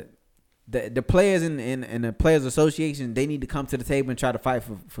 the players in the Players Association, they need to come to the table and try to fight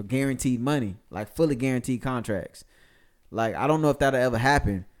for guaranteed money, like fully guaranteed contracts. Like, I don't know if that'll ever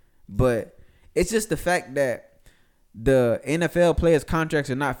happen, but it's just the fact that the NFL players' contracts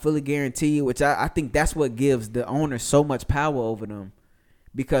are not fully guaranteed, which I think that's what gives the owner so much power over them,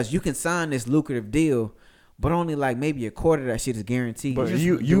 because you can sign this lucrative deal, but only like maybe a quarter of that shit is guaranteed. But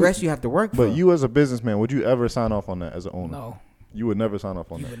the rest you have to work for. But you as a businessman, would you ever sign off on that as an owner? No. You would never sign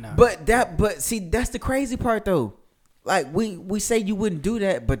off on that. Not. But see, that's the crazy part though. Like we say you wouldn't do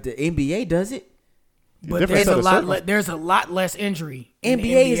that, but the NBA does it. But there's a lot less injury.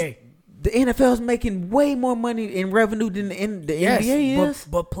 NBA the NFL is making way more money in revenue than the NBA is.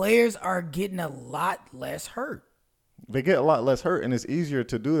 But players are getting a lot less hurt. They get a lot less hurt, and it's easier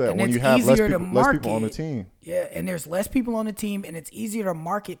to do that and when you have less people on the team. Yeah, and there's less people on the team, and it's easier to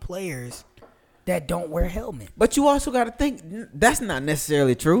market players that don't wear helmets. But you also got to think that's not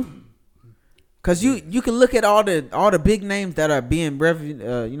necessarily true, because you can look at all the big names that are being you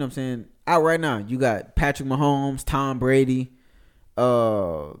know what I'm saying, out right now. You got Patrick Mahomes, Tom Brady.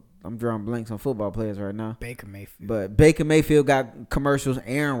 I'm drawing blanks on football players right now. Baker Mayfield. But Baker Mayfield got commercials.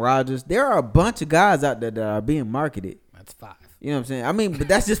 Aaron Rodgers. There are a bunch of guys out there that are being marketed. That's 5. You know what I'm saying? I mean, but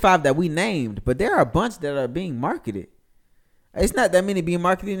that's just 5 that we named. But there are a bunch that are being marketed. It's not that many being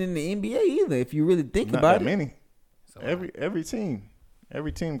marketed in the NBA either, if you really think about it. Not that many.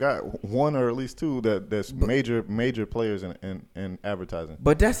 Every team got one or at least 2 that's major players in advertising.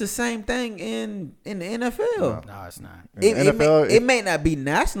 But that's the same thing in the NFL. No, it's not. It may not be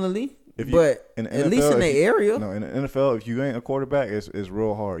nationally, but at least in the area. No, in the NFL, if you ain't a quarterback, it's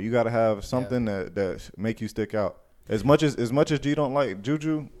real hard. You got to have something that make you stick out. As much as G don't like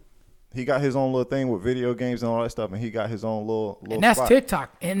Juju, he got his own little thing with video games and all that stuff, and he got his own little and that's spot.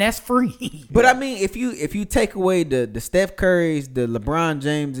 TikTok, and that's free. But I mean, if you take away the Steph Currys, the LeBron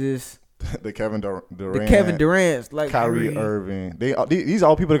Jameses, the Kevin Durant's, like Kyrie Irving, these are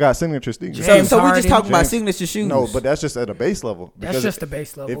all people that got signature sneakers. So we just talking about signature shoes. No, but that's just at a base level. That's just the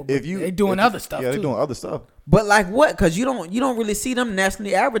base level. If you they doing other stuff. Yeah, they're doing other stuff. But like what? Because you don't really see them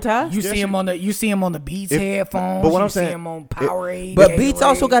nationally advertised. You see them on the Beats headphones. But what I'm saying, see them on Powerade. But Beats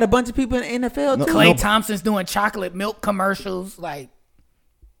also got a bunch of people in the NFL too. Klay Thompson's doing chocolate milk commercials, like.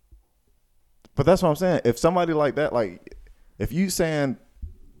 But that's what I'm saying. If somebody like that, like, if you saying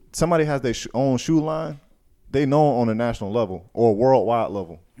somebody has their own shoe line, they know on a national level or worldwide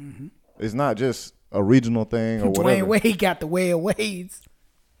level. Mm-hmm. It's not just a regional thing or whatever. Dwayne Wade got the way of Wades.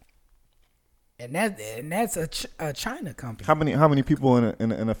 And that's a China company. How many people in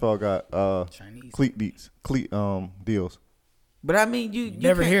the NFL got Chinese cleat deals? But I mean, you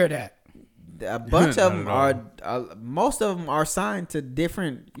never hear that. A bunch of them are. Most of them are signed to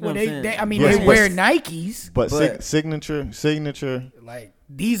different. You know what I'm saying? They wear Nikes, but signature. Like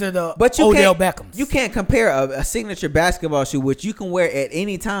these are the Odell Beckhams. You can't compare a signature basketball shoe, which you can wear at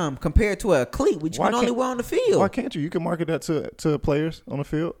any time, compared to a cleat, which you can only wear on the field. Why can't you? You can market that to players on the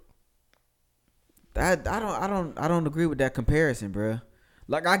field. I don't agree with that comparison, bro.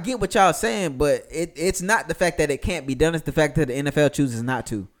 Like, I get what y'all saying, but it's not the fact that it can't be done. It's the fact that the NFL chooses not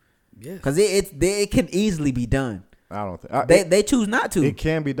to. Yeah, because it can easily be done. I don't think they choose not to. It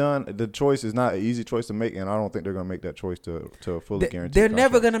can be done. The choice is not an easy choice to make, and I don't think they're going to make that choice to a fully guaranteed. They're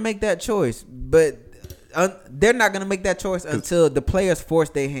never going to make that choice, but they're not going to make that choice until the players force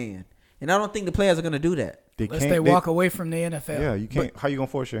their hand, and I don't think the players are going to do that. Unless they walk away from the NFL. Yeah, you can't. How you gonna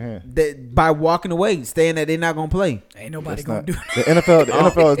force your hand? By walking away, saying that they're not gonna play. Ain't nobody gonna do that. The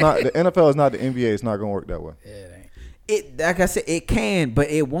NFL is not. The NFL is not the NBA. It's not gonna work that way. Yeah, it ain't. It, like I said, it can, but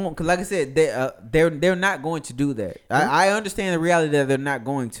it won't. Cause like I said, they're not going to do that. I understand the reality that they're not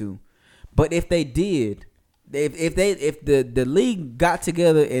going to, but if they did, if the league got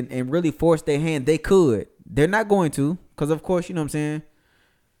together and really forced their hand, they could. They're not going to, cause of course, you know what I'm saying.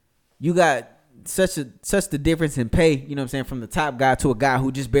 You got such the difference in pay, you know what I'm saying, from the top guy to a guy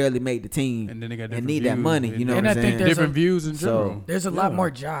who just barely made the team, and then they got and need that money, you know what I'm saying. I think different views in general. So, there's a lot more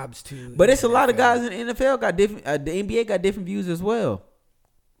jobs too. But it's a lot of guys in the NFL got different. The NBA got different views as well.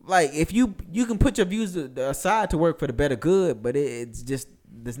 Like if you can put your views aside to work for the better good, but it's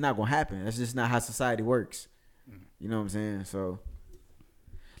not gonna happen. That's just not how society works. You know what I'm saying? So,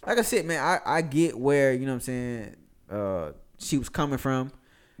 like I said, man, I get where, you know what I'm saying, she was coming from.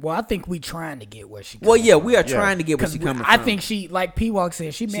 Well, I think we trying to get where she. We are trying to get where she coming from. I think she, like P-Walk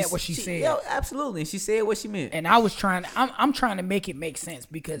said, she meant what she said. Yeah, absolutely. She said what she meant. And I was trying. I'm trying to make it make sense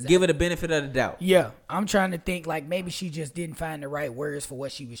because give her the benefit of the doubt. Yeah, I'm trying to think like maybe she just didn't find the right words for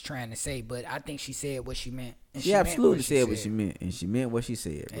what she was trying to say, but I think she said what she meant. And she absolutely said what she meant, and she meant what she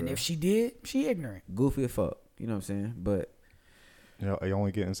said. And if she did, she ignorant, goofy as fuck. You know what I'm saying? But are you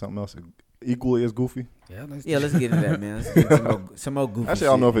only getting something else equally as goofy? Let's get into that, man. Let's get some more goofy. Actually, I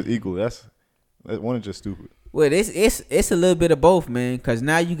don't know if it's equal. That one is just stupid. Well, it's a little bit of both, man. Because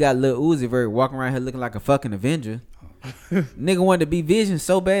now you got Lil Uzi Vert walking around here looking like a fucking Avenger. Oh Nigga wanted to be Vision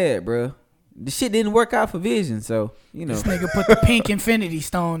so bad, bro. The shit didn't work out for Vision, so you know. This nigga put the pink infinity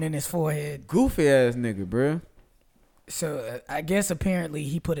stone in his forehead. Goofy ass nigga, bro. So I guess apparently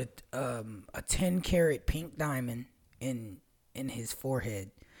he put a 10-carat pink diamond in his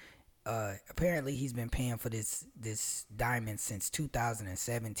forehead. Apparently he's been paying for this diamond since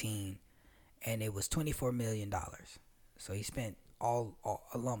 2017, and it was $24 million. So he spent a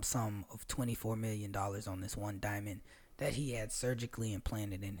lump sum of $24 million on this one diamond that he had surgically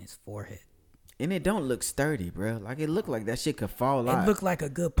implanted in his forehead. And it don't look sturdy, bro. Like it looked like that shit could fall out. It looked like a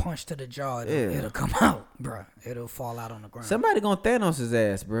good punch to the jaw. It'll come out, bro. It'll fall out on the ground. Somebody gonna Thanos his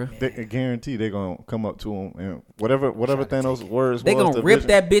ass, bro. They guarantee they're gonna come up to him and whatever Thanos' words. They gonna rip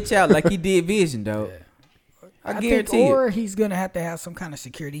that bitch out like he did Vision, though. Yeah. I guarantee or it. he's gonna have to have some kind of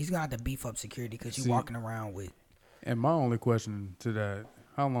security. He's gonna have to beef up security because you're walking around with. And my only question to that: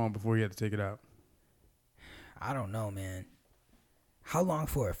 how long before you had to take it out? I don't know, man. How long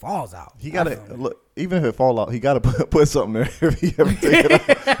before it falls out? He gotta look. Even if it fall out, he gotta put something there. If he ever take it out,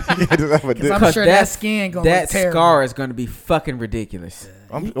 he can't just have a dick. I'm sure that skin gonna that look terrible. scar is gonna be fucking ridiculous.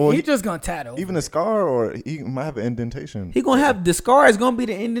 He's just gonna tattoo. Even the scar, or he might have an indentation. He gonna have the scar is gonna be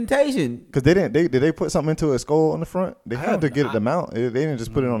the indentation. Because did they put something into his skull on the front? They had to get it to mount. They didn't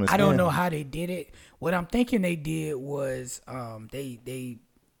just put it on his. I don't know how they did it. What I'm thinking they did was they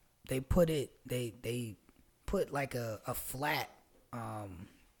put it they put like a flat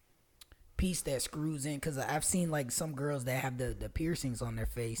piece that screws in, because I've seen like some girls that have the piercings on their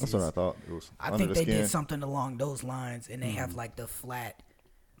faces. That's what I thought. It was. I think they did something along those lines, and they have like the flat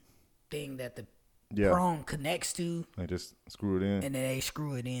thing that the prong connects to. They just screw it in, and then they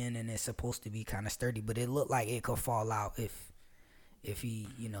screw it in, and it's supposed to be kind of sturdy, but it looked like it could fall out if he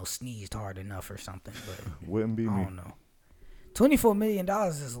sneezed hard enough or something. But wouldn't be me. I don't know. $24 million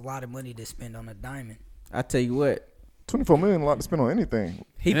is a lot of money to spend on a diamond. I tell you what. $24 million, a lot to spend on anything.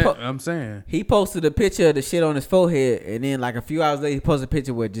 I'm saying he posted a picture of the shit on his forehead, and then like a few hours later, he posted a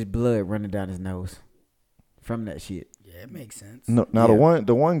picture with just blood running down his nose from that shit. Yeah, it makes sense. No, now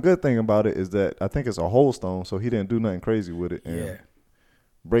the one good thing about it is that I think it's a whole stone, so he didn't do nothing crazy with it and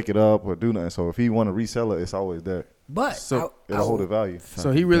break it up or do nothing. So if he want to resell it, it's always there. But it'll hold the value.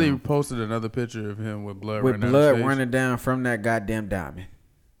 So he really posted another picture of him with blood running down from that goddamn diamond.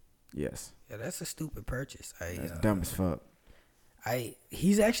 Yes. Yeah, that's a stupid purchase. That's dumb as fuck.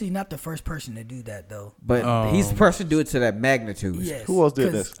 He's actually not the first person to do that though. But he's the person to do it to that magnitude. Yes. Who else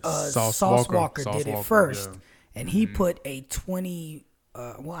did this? Sauce Walker did it first, and he put a 20.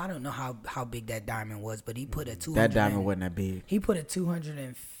 Well, I don't know how big that diamond was, but he put a 200. That diamond wasn't that big. He put a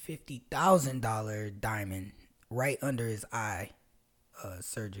 $250,000 diamond right under his eye,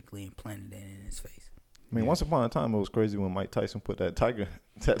 surgically implanted it in his face. I mean, once upon a time, it was crazy when Mike Tyson put that tiger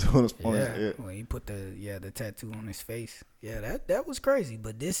tattoo on his head. When he put the tattoo on his face. Yeah, that was crazy.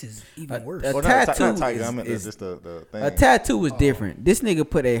 But this is even worse. A tattoo was different. This nigga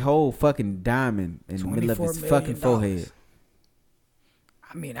put a whole fucking diamond in the middle of his fucking forehead.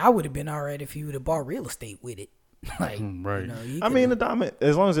 I mean, I would have been all right if he would have bought real estate with it. Like, right. I mean, the diamond,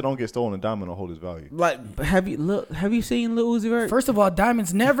 as long as it don't get stolen, the diamond will hold its value. Like, have you seen Lil Uzi Vert? First of all,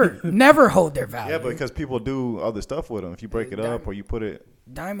 diamonds never hold their value. Yeah, because people do other stuff with them. If you break it up or you put it,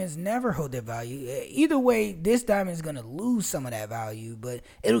 diamonds never hold their value. Either way, this diamond is gonna lose some of that value, but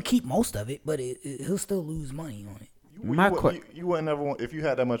it'll keep most of it. But he'll still lose money on it. You wouldn't ever want, if you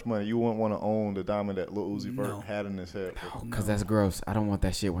had that much money, you wouldn't want to own the diamond that Lil Uzi Vert had in his head. Because that's gross. I don't want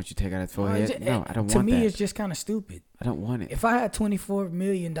that shit once you take out his forehead. No, I don't want that. To me, it's just kind of stupid. I don't want it. If I had $24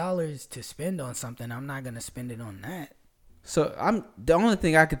 million to spend on something, I'm not going to spend it on that. So the only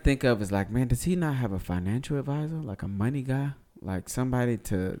thing I could think of is like, man, does he not have a financial advisor, like a money guy, like somebody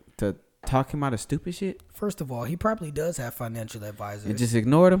to talk him out of stupid shit? First of all, he probably does have financial advisors. And just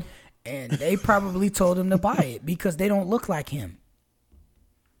ignored him? And they probably told him to buy it because they don't look like him.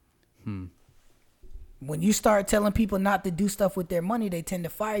 When you start telling people not to do stuff with their money, they tend to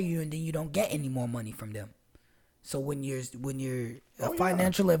fire you, and then you don't get any more money from them. So when you're a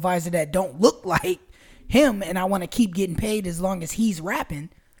financial advisor that don't look like him, and I want to keep getting paid as long as he's rapping,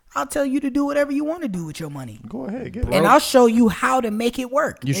 I'll tell you to do whatever you want to do with your money. Go ahead, get it. And I'll show you how to make it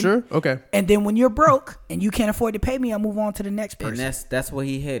work. Sure? Okay. And then when you're broke and you can't afford to pay me, I'll move on to the next person. And that's where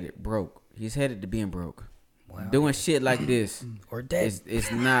he headed, broke. He's headed to being broke. Wow. Doing shit like this. Or dead. It's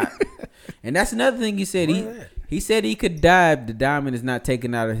not. And that's another thing he said. He said he could die if the diamond is not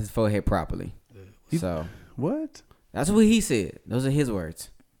taken out of his forehead properly. So what? That's what he said. Those are his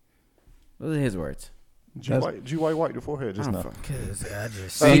words. G White wiped your forehead just now. Cause I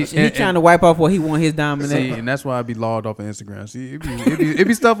just he trying to wipe off what he want his dominant. See, and that's why I be logged off of Instagram. See, it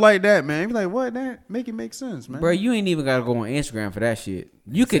be stuff like that, man. It be like, what? That make it make sense, man. Bro, you ain't even gotta go on Instagram for that shit.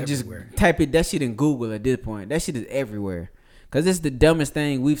 You could just type that shit in Google at this point. That shit is everywhere. Cause it's the dumbest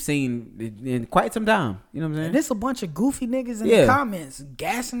thing we've seen in quite some time. You know what I'm saying? And there's a bunch of goofy niggas in the comments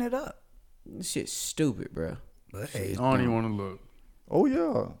gassing it up. This shit's stupid, bro. But hey, I don't even want to look. Oh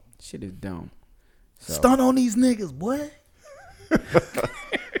yeah. Shit is dumb. So. Stun on these niggas, boy.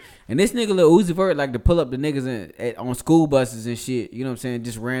 And this nigga Lil Uzi Vert like to pull up the niggas on school buses and shit. You know what I'm saying?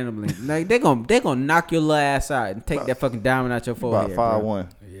 Just randomly. Like they gonna knock your little ass out and take that fucking diamond out your forehead. About 5'1".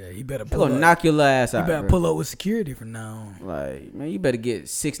 Yeah, you better pull up. They gonna knock your little ass out. You better pull up with security from now on. Like, man, you better get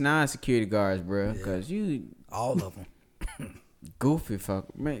 6'9" security guards, bro. Cause you all of them. Goofy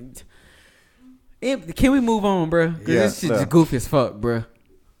fuck, man. Can we move on, bro? Cause this shit just goofy as fuck, bro.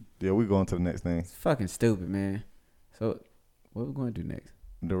 Yeah, we going to the next thing. It's fucking stupid, man. So, what we going to do next?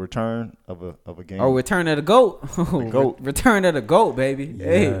 The return of a game. Oh, return of the GOAT. The GOAT. Return of the GOAT, baby.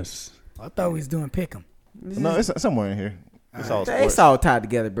 Yes. Hey. I thought we was doing Pick'em. No, it's somewhere in here. It's all tied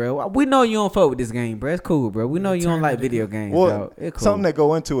together, bro. We know you don't fuck with this game, bro. It's cool, bro. We know you don't like video games, well, it's cool. Something that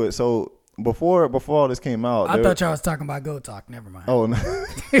go into it. So before all this came out, I thought y'all was talking about GOAT talk. Never mind. Oh no.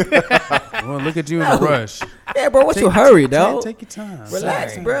 Well, look at you in a rush. Yeah, bro. What's your hurry, dog? Take your time.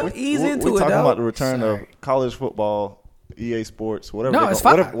 Relax, bro. Ease into it, We're talking dog. about the return of college football, EA Sports, whatever. No, it's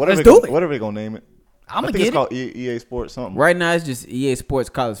fine. Let's do it. Whatever they gonna name it. I'm I gonna think get it's called EA Sports something. Right now, it's just EA Sports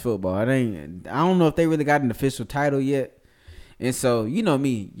College Football. I don't know if they really got an official title yet. And so, you know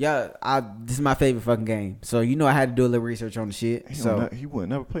me, this is my favorite fucking game. So, you know I had to do a little research on the shit. He would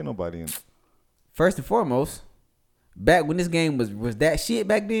never play nobody in. First and foremost, back when this game was that shit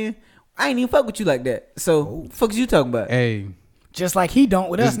back then, I ain't even fuck with you like that. So, fuck is you talking about? Hey. Just like he don't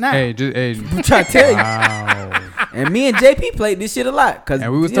with us now. Hey, I'm trying to tell you. Wow. And me and JP played this shit a lot.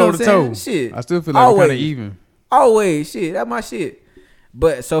 And we was toe to toe. Shit. I still feel like we're kind of even. Always. Shit. That's my shit.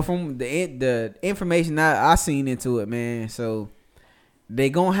 But so from the information I seen into it, man. So they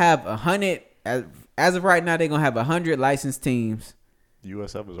gonna have 100 as of right now. They gonna have 100 licensed teams.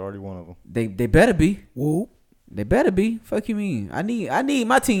 USF is already one of them. They better be. Whoa. They better be. Fuck you mean? I need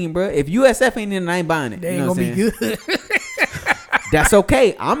my team, bro. If USF ain't in, I ain't buying it. They ain't gonna be good. That's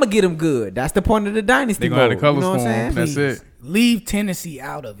okay. I'm gonna get them good. That's the point of the dynasty. They gonna have the colors you know for them. That's it. Leave Tennessee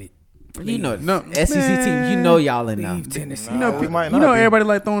out of it. You know, SEC man. teams. You know y'all in there. Leave Tennessee. You know, we might not be. everybody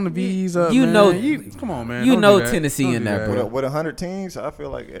like throwing the V's up. You man. know, come on, man. You Don't know do that. Tennessee Don't in do there, that. bro. With 100 teams, I feel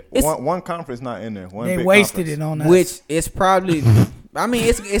like one conference not in there. They wasted it on us. Which is probably. I mean,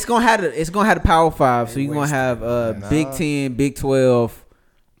 it's gonna have the Power Five. So you're gonna have Big 10, Big 12,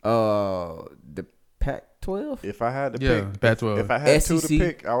 the Pac-12. If I had to pick, Pac-12. If I had SEC. two to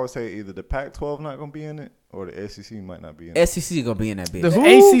pick, I would say either the Pac-12 not gonna be in it or the SEC might not be in it. SEC gonna be in that bitch. The the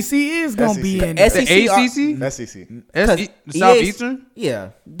who? ACC is gonna be in The it. The ACC? SEC. The Southeastern? Yeah,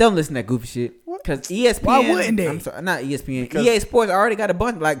 don't listen to that goofy shit. Because ESPN, Why wouldn't they? I'm sorry, not ESPN. Because- EA Sports already got a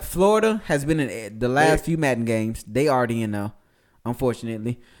bunch. Like Florida has been in the last few Madden games. They already in there,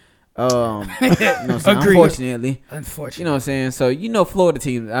 unfortunately. You know what I'm saying? Agreed. Unfortunately, Unfortunately. you know what I'm saying. So you know Florida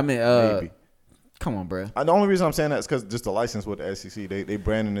teams. I mean, Maybe. come on, bro. The only reason I'm saying that is because just the license with the SEC, they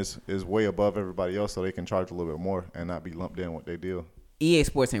branding is way above everybody else, so they can charge a little bit more and not be lumped in with their deal. EA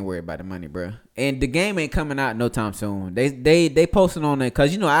Sports ain't worried about the money, bro. And the game ain't coming out no time soon. They posting on it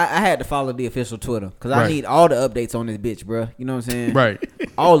because, you know, I had to follow the official Twitter because I need all the updates on this bitch, bro. You know what I'm saying? Right.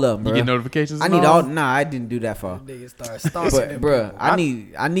 All of them, You bro. get notifications? I and need all? Nah, I didn't do that far. Niggas start stalking them. But, bro, people.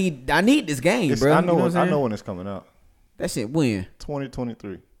 I need this game, bro. I You know what I'm saying? know when it's coming out. That shit when?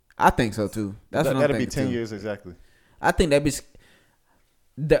 2023. I think so too. That's what I'm That'll thinking. be 10 too. years exactly. I think that bitch.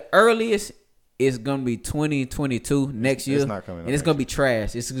 The earliest is gonna be 2022 next year. It's not coming out and it's next gonna be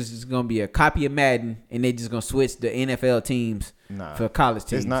trash. It's just gonna be a copy of Madden, and they just gonna switch the NFL teams for college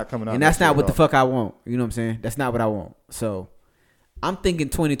teams. It's not coming out and that's next year not what at the all. fuck I want. You know what I'm saying? That's not what I want. So I'm thinking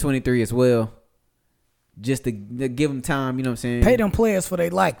 2023 as well, just to give them time. You know what I'm saying? Pay them players for their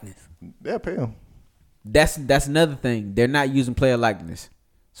likeness. They'll pay them. That's another thing. They're not using player likeness,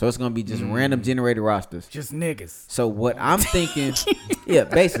 so it's gonna be just random generated rosters. Just niggas. So what I'm thinking, yeah,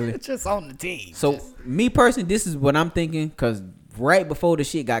 basically. Just on the team. So me personally, this is what I'm thinking, because right before the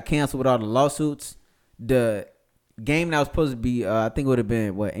shit got canceled with all the lawsuits, the game that was supposed to be, I think it would have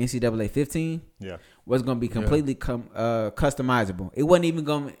been NCAA 15, Yeah. was gonna be completely customizable. It wasn't even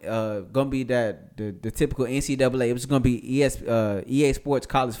gonna be that the typical NCAA. It was gonna be EA Sports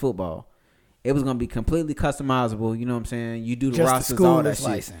College Football. It was gonna be completely customizable. You know what I'm saying? You do the Just the rosters, school all that is shit.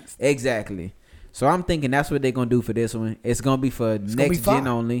 licensed. Exactly. So I'm thinking that's what they're gonna do for this one. It's gonna be for next be gen fire.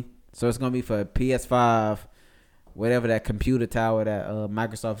 only. So it's gonna be for PS5, whatever that computer tower that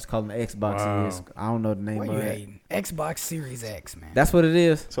Microsoft is calling the Xbox is. I don't know the name What of you it. hating? Xbox Series X, man. That's what it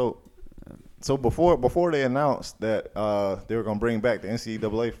is. So before they announced that they were gonna bring back the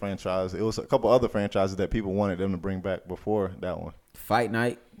NCAA franchise, it was a couple other franchises that people wanted them to bring back before that one. Fight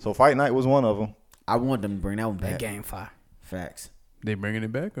Night. So Fight Night was one of them. I want them to bring that one back. That game fire. Facts. They bringing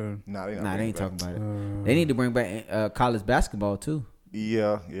it back or? Nah, they ain't talking about it. They need to bring back college basketball too.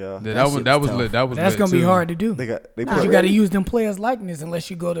 Yeah. That was lit. That's gonna be hard to do. They Because you got to use them players' likeness unless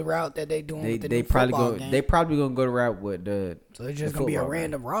you go the route that they doing with the new football game. They probably gonna go the route with the. So it's just gonna be a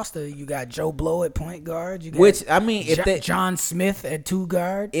random roster. You got Joe Blow at point guard. You got Which I mean, if John Smith at 2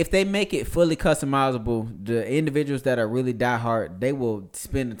 guard. If they make it fully customizable, the individuals that are really diehard, they will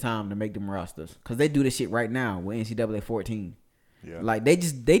spend the time to make them rosters because they do this shit right now with NCAA 14. Yeah. Like they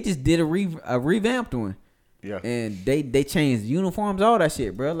just did a revamped one. Yeah. And they changed uniforms, all that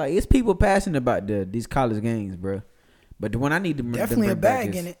shit, bro. Like it's people passionate about these college games, bro. But the one I need to definitely to a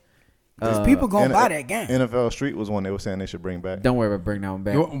bag in it. Because people gonna buy that game. NFL Street was one they were saying they should bring back. Don't worry about bringing that one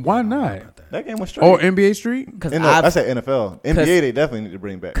back. Why not? That game was straight. Oh, NBA Street? Because I said NFL. NBA they definitely need to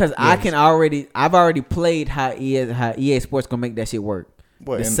bring back. Because I've already played how EA Sports gonna make that shit work.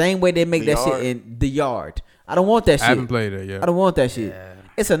 The same way they make that shit in the yard. I don't want that shit. I haven't played it yet. I don't want that shit. Yeah.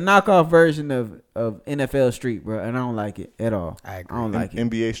 It's a knockoff version of NFL Street, bro, and I don't like it at all. I don't like it.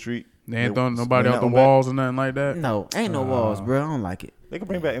 NBA Street. They ain't throwing nobody out the walls or nothing like that? No, ain't no walls, bro. I don't like it. They can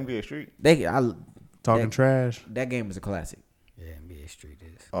bring back NBA Street. Talking trash. That game is a classic. Yeah, NBA Street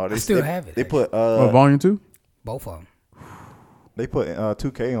is. I still have it. They put Volume 2? Both of them. They put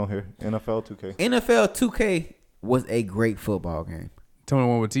 2K on here. NFL 2K. NFL 2K was a great football game. Tell me the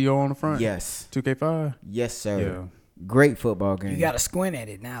one with T.O. on the front? Yes. 2K5? Yes, sir. Yeah. Great football game. You got to squint at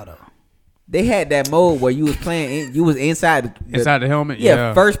it now, though. They had that mode where you was playing, you was inside the helmet?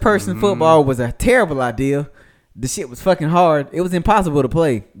 Yeah, first person football was a terrible idea. The shit was fucking hard. It was impossible to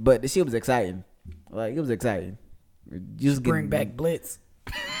play, but the shit was exciting. Like, it was exciting. Just bring back Blitz.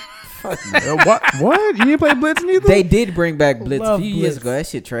 Fuck no. What? You didn't play Blitz neither? They did bring back Blitz a few Blitz. years ago. That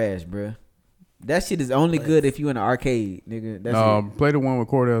shit trash, bro. That shit is only good if you in an arcade, nigga. That's play the one with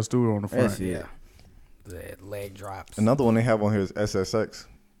Cordell Stewart on the front. That's it. The leg drops. Another one they have on here is SSX.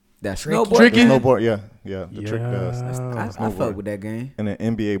 That's Tricky. Tricky? Snowboard, yeah. The trick does. I fuck with that game. And then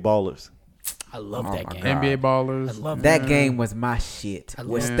NBA Ballers. I love that game. NBA Ballers. I love That game was my shit.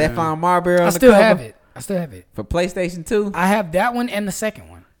 With love Stephon Marbury on I the still cover have it. I still have it. for PlayStation 2. I have that one and the second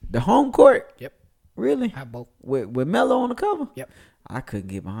one. The home court. Yep. Really? I have both. With Melo on the cover. Yep. I couldn't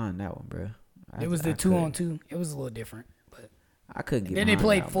get behind that one, bro. It was the 2-on-2. It was a little different, but I couldn't get. then they behind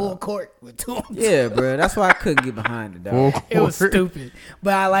played that full one, court with 2-on-2. Yeah, bro. That's why I couldn't get behind it, dog. It was stupid,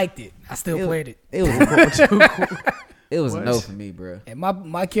 but I liked it. I still played it. It was. It was a no for me, bro. And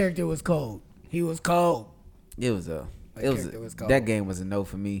my character was cold. He was cold. It was a. My It was, character was cold. that game was a no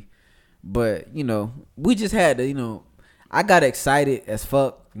for me. But we just had to. I got excited as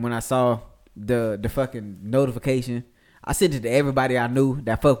fuck when I saw the fucking notification. I sent it to everybody I knew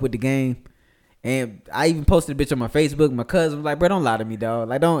that fuck with the game. And I even posted a bitch on my Facebook. My cousin was like, bro, don't lie to me, dog.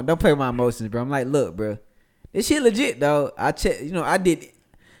 Like, don't play with my emotions, bro. I'm like, look, bro, this shit legit, dog. I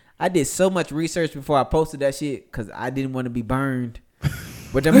did so much research before I posted that shit because I didn't want to be burned.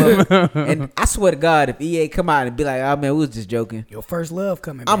 But and I swear to God, if EA come out and be like, oh man, we was just joking. Your first love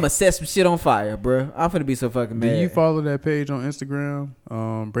coming back. I'm gonna set some shit on fire, bro. I'm finna be so fucking mad. Do you follow that page on Instagram?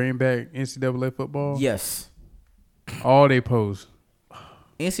 Bring back NCAA football. Yes. All they post.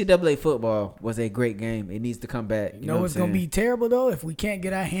 NCAA football was a great game. It needs to come back. You know what's going to be terrible, though? If we can't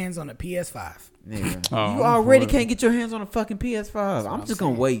get our hands on a PS5. Yeah. You already can't get your hands on a fucking PS5. I'm just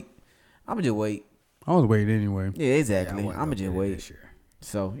going to wait. I'm going to just wait. I was waiting anyway. Yeah, exactly. I'm going to just wait.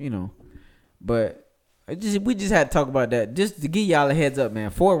 So, but we just had to talk about that. Just to give y'all a heads up,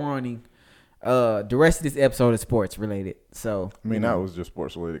 man. Forewarning, the rest of this episode is sports related. So, I mean, that was just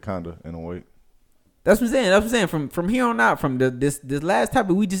sports related, kind of, in a way. That's what I'm saying. From here on out, from this last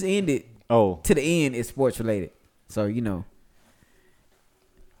topic we just ended to the end is sports related. So y'all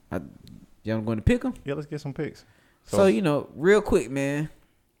going to pick them? Yeah, let's get some picks. So real quick, man,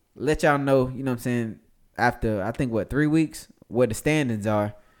 let y'all know. You know what I'm saying? After I think 3 weeks, where the standings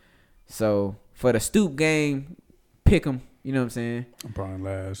are. So for the Stoop game, pick them. You know what I'm saying? I'm probably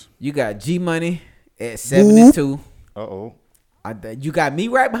last. You got G Money at 7-2. You got me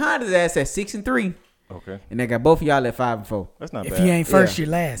right behind his ass at 6-3. Okay. And I got both of y'all at 5-4. That's not bad. If you ain't first, you're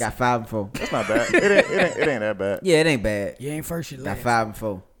last. Got 5-4. That's not bad. It ain't that bad. Yeah, it ain't bad. You ain't first, you're last. Got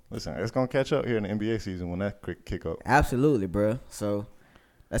 5-4. Listen, it's gonna catch up here in the NBA season when that kick up. Absolutely, bro. So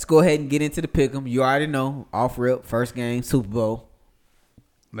let's go ahead and get into the pick'em. You already know, off rip, first game, Super Bowl.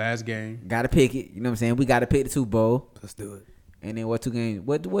 Last game. Gotta pick it. You know what I'm saying? We gotta pick the Super Bowl. Let's do it. And then what two games?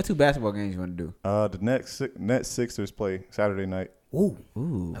 What two basketball games you want to do? The Nets Sixers play Saturday night. Ooh,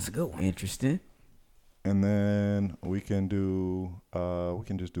 that's a good one. Interesting. And then we can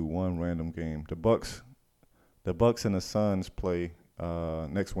just do one random game. The Bucks and the Suns play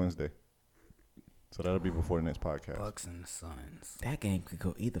next Wednesday. So that'll be before the next podcast. Bucks and the Suns. That game could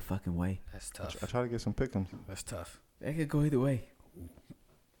go either fucking way. That's tough. I try to get some pick'ems. That's tough. That could go either way.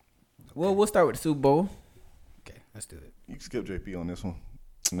 Well, we'll start with the Super Bowl. Okay, let's do it. You can skip JP on this one.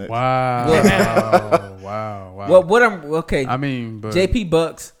 Next. Wow. wow. What I'm okay. I mean, but JP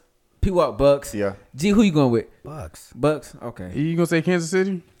Bucks, P Walk Bucks. Yeah. G, who you going with? Bucks. Bucks. Okay. you gonna say Kansas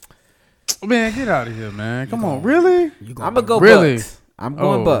City? Man, get out of here, man. Come on, really? You I'm gonna go really? Bucks. I'm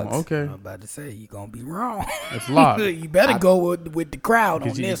going Bucks. Okay. I'm about to say you gonna be wrong. It's locked. You better go with the crowd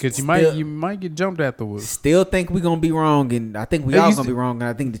on this. Because one. you might get jumped afterwards. Still think we're gonna be wrong, and I think we all gonna be wrong, and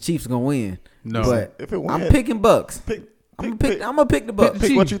I think the Chiefs are gonna win. No. But If it wins, I'm picking Bucks. I'm gonna pick the Bucks.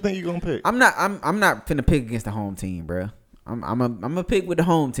 Pick what you think you're gonna pick. I'm not finna pick against the home team, bro. I'm gonna pick with the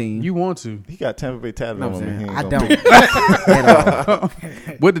home team. You want to? He got Tampa Bay tatted know on what I'm him. saying? He I ain't don't. gonna At all.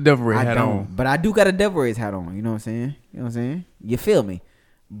 With the Devil Ray I hat don't. on. But I do got a Devil Rays hat on. You know what I'm saying? You know what I'm saying? You feel me?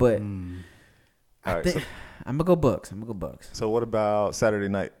 But All right, so- I'm gonna go Bucks. I'm gonna go Bucks. So what about Saturday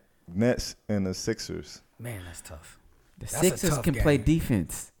night? Nets and the Sixers. Man, that's tough. The That's a Sixers tough can play game.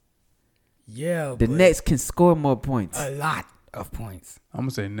 defense. Yeah, The but Nets can score more points. a lot of points. I'm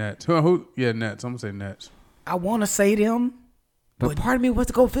gonna say Nets. Who? Yeah, Nets. I'm gonna say Nets. I want to say them, But part of me wants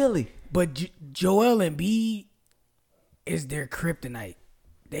to go Philly. but Joel Embiid is their kryptonite.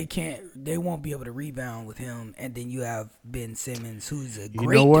 They won't be able to rebound with him. And then you have Ben Simmons, who's a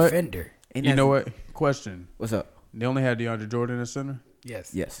great know what? defender. And You that's- know what? Question. What's up? They only had DeAndre Jordan at center?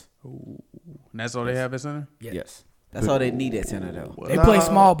 Yes. Yes. And that's all they have at center? Yes. That's all they need at center though. They play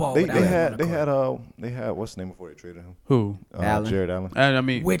small ball. They without him had on the they court. had what's the name before they traded him? Who? Allen. Jared Allen. And I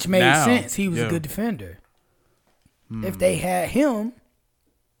mean, Which made now, sense. He was yeah. a good defender. If they had him,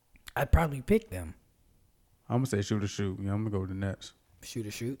 I'd probably pick them. I'm gonna say shoot or shoot. Yeah, I'm gonna go with the Nets. Shoot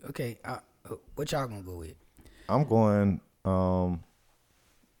or shoot. Okay. What y'all gonna go with? I'm going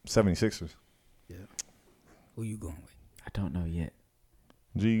 76ers. Yeah. Who you going with? I don't know yet.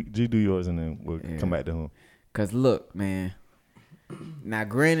 G do yours and then we'll Yeah. come back to him. Cause look, man. Now,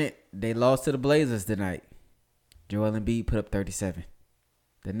 granted, they lost to the Blazers tonight. Joel Embiid put up 37.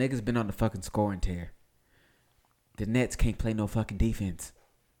 The niggas been on the fucking scoring tear. The Nets can't play no fucking defense.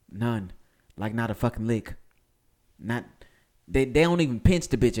 None. Like not a fucking lick. Not. They don't even pinch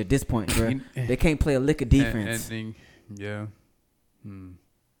the bitch at this point, bro. They can't play a lick of defense. Yeah.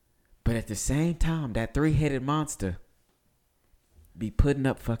 But at the same time, that three-headed monster be putting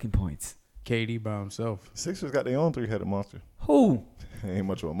up fucking points. KD by himself. Sixers got their own three-headed monster. Who? Ain't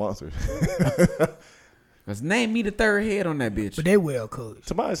much of a monster. Cause name me the third head on that bitch. But they well coached.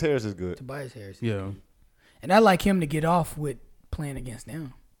 Tobias Harris is good. Tobias Harris. Yeah. And I like him to get off with playing against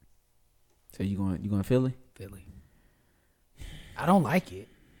them. So you going Philly? Philly. I don't like it.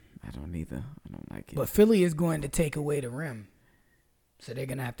 I don't either. I don't like it. But Philly is going to take away the rim. So they're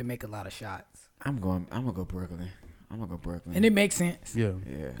going to have to make a lot of shots. I'm gonna go Brooklyn. I'm gonna go Brooklyn. And it makes sense. Yeah.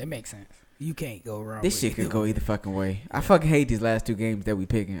 Yeah. It makes sense. You can't go wrong This with shit could go either fucking way. I fucking hate these last two games that we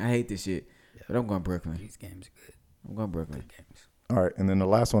picking. I hate this shit. But I'm going Brooklyn. These games are good. I'm going Brooklyn. Good games. All right, and then the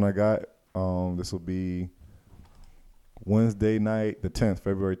last one I got, this will be Wednesday night, the 10th,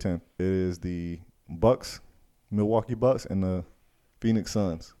 February 10th. It is the Milwaukee Bucks, and the Phoenix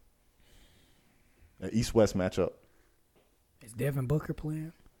Suns. An East-West matchup. Is Devin Booker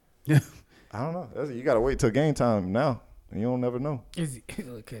playing? I don't know. You got to wait till game time now, and you don't never know. Is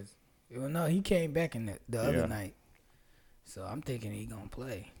because no, he came back in the other Yeah. night. So I'm thinking he going to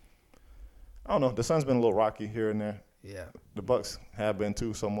play. I don't know. The Suns been a little rocky here and there. Yeah. The Bucks have been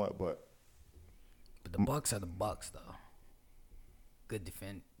too somewhat, but But the Bucks are the Bucks though. Good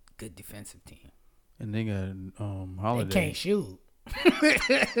defensive team. And they got They Holiday. can't shoot.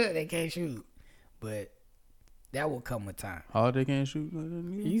 They can't shoot. But that will come with time. Holiday can't shoot.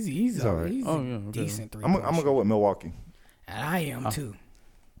 He's all right. He's Oh, a yeah, okay. decent three. I'm gonna go with Milwaukee. And I am too.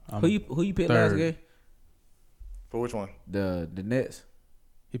 Who you picked last third. game? For which one? The Nets.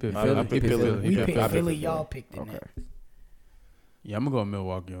 He picked I Philly. picked He picked Philly. Philly. We He picked picked Philly. Philly. Y'all picked the Okay. Nets. Yeah, I'm gonna go with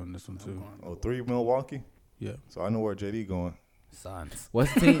Milwaukee on this one too. Oh, 3 Milwaukee. Yeah. So I know where JD going. Suns.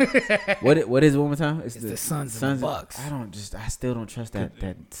 What's the team? what is it one more time? It's the Suns and the Bucks. I still don't trust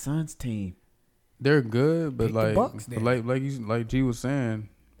that Suns team. They're good, but Pick the Bucks then. like G was saying,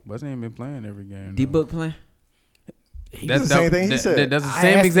 West ain't been playing every game. D though. Book playing? That's the same thing he said. That's the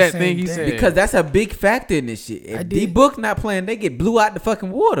same exact thing he said. Because that's a big factor in this shit. If D-Book not playing, they get blew out the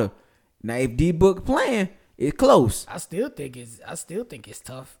fucking water. Now, if D-Book playing, it's close. I still think it's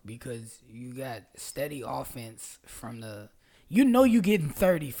tough because you got steady offense from the. You know you getting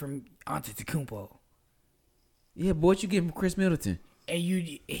 30 from Antetokounmpo. Yeah, boy, what you get from Chris Middleton? And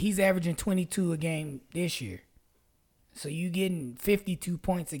he's averaging 22 a game this year. So you getting 52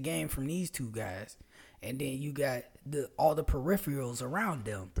 points a game from these two guys. And then you got all the peripherals around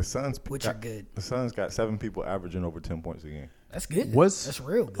them. The Suns, which are good. The Suns got 7 people averaging over 10 points a game. That's good. That's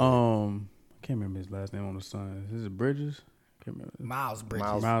real good. I can't remember his last name on the Suns. Is it Bridges? Can't remember. Miles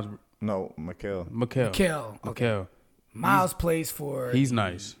Bridges. No, Mikal. Okay. Miles plays for. He's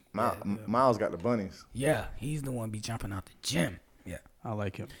nice. Miles got the bunnies. Yeah, he's the one be jumping out the gym. Yeah, I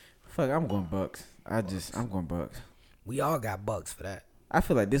like him. Fuck, I'm going Bucks. I'm going Bucks. We all got Bucks for that. I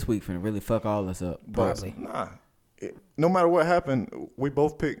feel like this week finna really fuck all us up. Probably. Nah. No matter what happened, we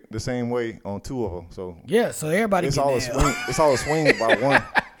both picked the same way on 2 of them. So yeah, so everybody it's all a swing. It's all a swing by one.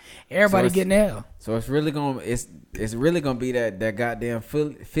 Everybody getting hell. So it's really gonna be that goddamn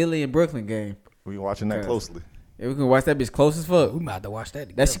Philly and Brooklyn game. We watching that closely. Yeah, we can watch that bitch close as fuck. We might have to watch that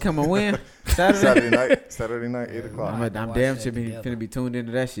together. That shit come on when? Saturday night, 8 o'clock. I'm damn sure finna be tuned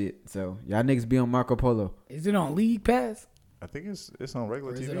into that shit. So y'all niggas be on Marco Polo. Is it on League Pass? I think it's on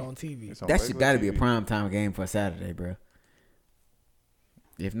regular TV. Is it on TV? That shit gotta be a prime time game for a Saturday, bro.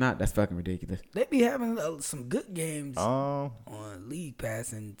 If not, that's fucking ridiculous. They be having some good games on League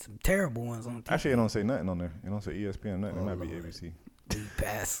Pass and some terrible ones on TV. Actually, it don't say nothing on there. It don't say ESPN nothing. It might be ABC. League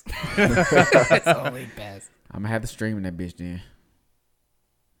Pass. It's on League Pass. I'm gonna have to stream in that bitch then.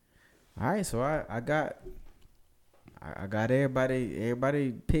 All right, so I got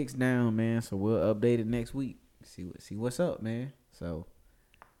everybody picks down, man. So we'll update it next week. See what's up, man. So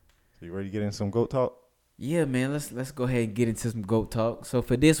you ready to get in some GOAT talk? Yeah, man. Let's go ahead and get into some GOAT talk. So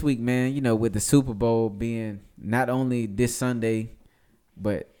for this week, man, with the Super Bowl being not only this Sunday,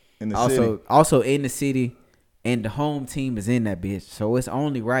 but also in the city, and the home team is in that bitch. So it's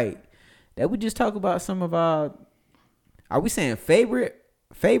only right that we just talk about some of our. Are we saying favorite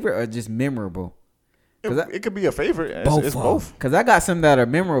or just memorable? It could be a favorite. It's both. Because I got some that are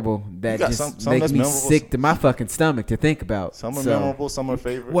memorable that just make me sick to my fucking stomach to think about. Some are memorable, some are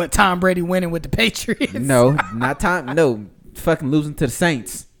favorite. What, Tom Brady winning with the Patriots? No, not Tom. No, fucking losing to the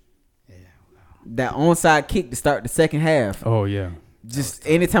Saints. Yeah. That onside kick to start the second half. Oh, yeah. Just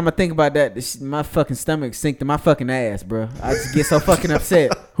anytime I think about that, my fucking stomach sink to my fucking ass, bro. I just get so fucking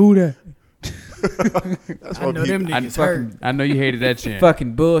upset. Who that? That's I know them niggas hurt. I know you hated that chant.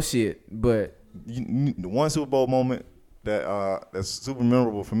 Fucking bullshit, but the one Super Bowl moment that's super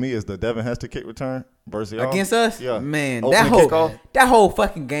memorable for me is the Devin Hester kick return versus y'all. Against us. Yeah, man, that whole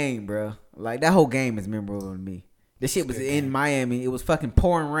fucking game, bro. Like that whole game is memorable to me. This shit was in Miami. It was fucking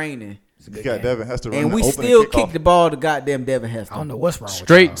pouring raining. You got Devin Hester running, and we still kicked the ball to goddamn Devin Hester. I don't know what's wrong.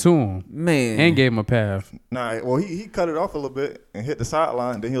 Straight to him, man, and gave him a pass. Nah, well he cut it off a little bit and hit the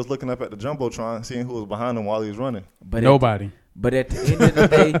sideline. Then he was looking up at the jumbotron, seeing who was behind him while he was running. But nobody. But at the end of the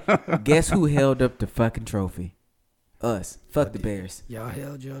day, guess who held up the fucking trophy? Us. Fuck the Bears. Y'all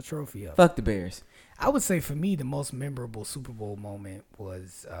held your trophy up. Fuck the Bears. I would say for me, the most memorable Super Bowl moment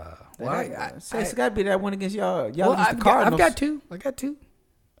was. It's got to be that one against y'all. Y'all against the Cardinals. I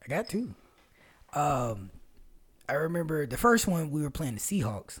got two. I remember the first one we were playing the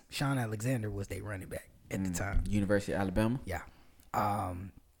Seahawks. Sean Alexander was their running back at the time. University of Alabama. Yeah.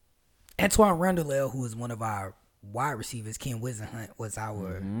 Antoine Randall, who was one of our wide receivers, Ken Wisenhunt was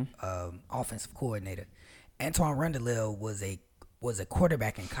our offensive coordinator. Antoine Randall was a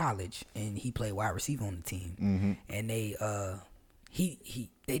quarterback in college, and he played wide receiver on the team. And they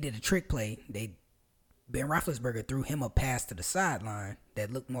did a trick play. Ben Roethlisberger threw him a pass to the sideline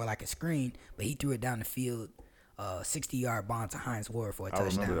that looked more like a screen, but he threw it down the field, 60-yard bomb to Hines Ward for a touchdown.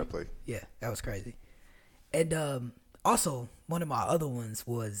 I remember that play. Yeah, that was crazy. And also, one of my other ones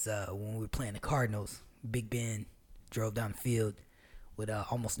was when we were playing the Cardinals. Big Ben drove down the field with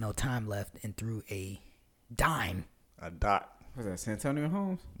almost no time left and threw a dime. A dot. Was that San Antonio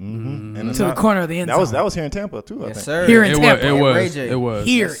Holmes? Mm-hmm. And to the corner of the end zone. That was here in Tampa too. Yes, I think. Sir. Here in Tampa. It was.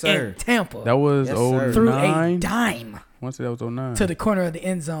 Here yes, in Tampa. That was 09. Threw a dime. Once that was 09. To the corner of the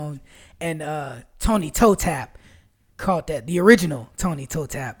end zone. And Tony Toe Tap caught that. The original Tony Toe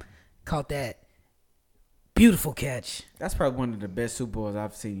Tap caught that beautiful catch. That's probably one of the best Super Bowls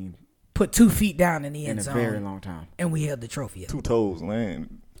I've seen. Put 2 feet down in the end zone. In a very long time. And we held the trophy up. 2 toes,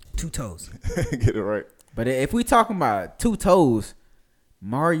 man. 2 toes. Get it right. But if we talking about 2 toes,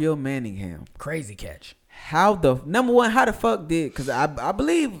 Mario Manningham. Crazy catch. how the fuck did? Because I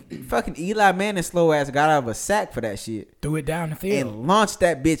believe fucking Eli Manning slow ass got out of a sack for that shit. Threw it down the field and launched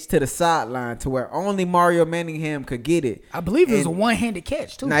that bitch to the sideline to where only Mario Manningham could get it. I believe it was a one-handed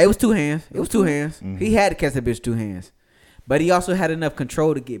catch too. Nah, it was two hands. It was two hands. Mm-hmm. He had to catch that bitch two hands, but he also had enough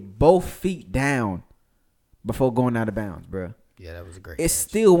control to get both feet down before going out of bounds, bro. Yeah, that was a great. It's catch.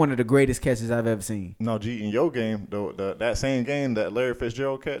 still one of the greatest catches I've ever seen. No, G, in your game, that same game, that Larry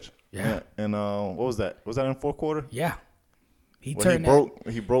Fitzgerald catch. Yeah. And what was that? Was that in the fourth quarter? Yeah. He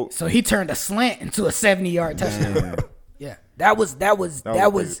broke. So he turned a slant into a 70-yard touchdown. Yeah. That was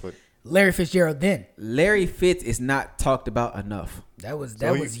Larry Fitzgerald then. Larry Fitz is not talked about enough. That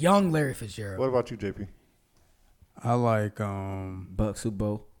was young Larry Fitzgerald. What about you, JP? I like Buck Super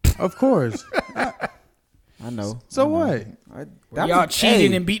Bowl. Of course. I know. So what? Y'all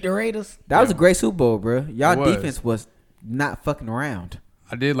cheated and beat the Raiders? That was a great Super Bowl, bro. Y'all was. defense was not fucking around.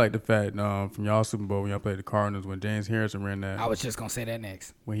 I did like the fact from y'all Super Bowl when y'all played the Cardinals when James Harrison ran that. I was just gonna say that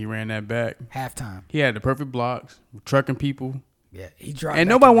next. When he ran that back. Halftime. He had the perfect blocks, trucking people. Yeah, he dropped. And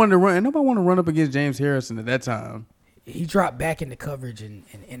nobody wanted to run. And nobody wanted to run up against James Harrison at that time. He dropped back into coverage and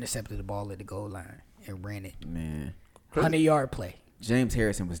intercepted the ball at the goal line and ran it. Man, 100-yard play. James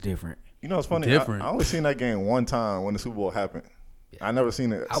Harrison was different. You know, it's funny. Different. I only seen that game one time when the Super Bowl happened. Yeah. I never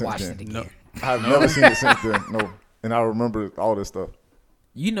seen it. I since watched then. it again. No. I've never seen it since then. No, and I remember all this stuff.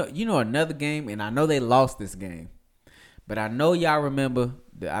 You know another game, and I know they lost this game, but I know y'all remember.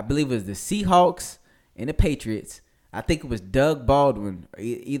 I believe it was the Seahawks and the Patriots. I think it was Doug Baldwin,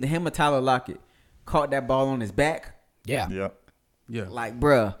 either him or Tyler Lockett, caught that ball on his back. Yeah. Yeah. Like,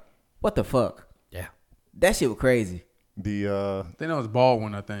 bruh, what the fuck? Yeah. That shit was crazy. I think that was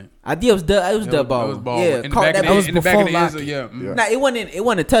Baldwin, I think. I did. It was Doug Baldwin. It was Baldwin. Yeah, in caught that. was in the back before of the end Lockett. zone, yeah. Nah, it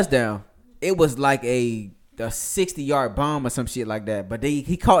wasn't a touchdown. It was like a 60-yard bomb or some shit like that. But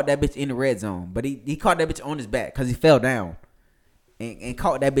he caught that bitch in the red zone. But he caught that bitch on his back because he fell down and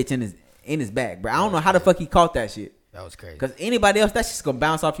caught that bitch in his back. Bro, I don't know how the fuck he caught that shit. That was crazy. Because anybody else, that's just gonna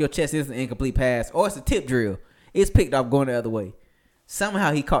bounce off your chest. It's an incomplete pass or it's a tip drill. It's picked off going the other way.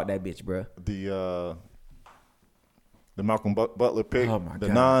 Somehow he caught that bitch, bro. The Malcolm Butler pick, Oh my the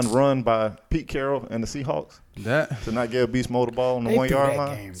God. non-run by Pete Carroll and the Seahawks That to not give Beast Mode the ball on the They 1 threw yard that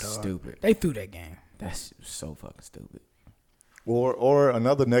line. game, dog. Stupid. They threw that game. That's so fucking stupid. Or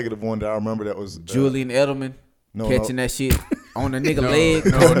another negative one that I remember that was Julian Edelman catching that shit on the nigga leg.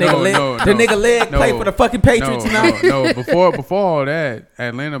 No, the nigga leg play for the fucking Patriots now. No. Before all that,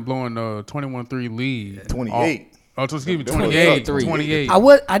 Atlanta blowing the 21-3 lead. 28. Oh, excuse me, 28. 28.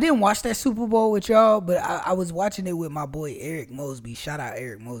 I didn't watch that Super Bowl with y'all, but I was watching it with my boy Eric Mosby. Shout out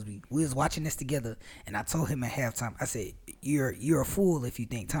Eric Mosby. We was watching this together, and I told him at halftime, I said, "You're a fool if you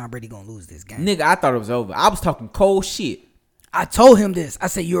think Tom Brady gonna lose this game." Nigga, I thought it was over. I was talking cold shit. I told him this. I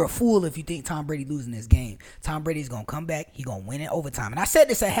said, "You're a fool if you think Tom Brady losing this game. Tom Brady's gonna come back. He gonna win in overtime." And I said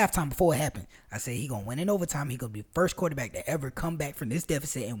this at halftime before it happened. I said he gonna win in overtime. He gonna be the first quarterback to ever come back from this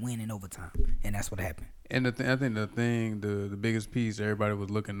deficit and win in overtime. And that's what happened. And I think the biggest piece everybody was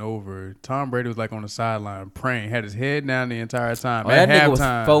looking over. Tom Brady was like on the sideline praying, had his head down the entire time. That At nigga was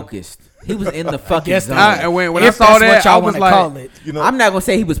halftime, focused. He was in the fucking zone. And when I If saw that's that, I what y'all was wanna call like, it. You know, I'm not gonna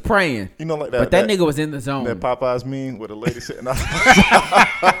say he was praying, like but that nigga was in the zone. that Popeyes meme with a lady sitting out.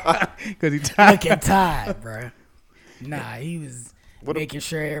 because he tired. Looking tired, bro. Nah, he was making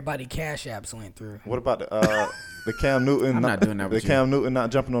sure everybody cash apps went through. What about the Cam Newton? I'm not doing that with the you. Cam Newton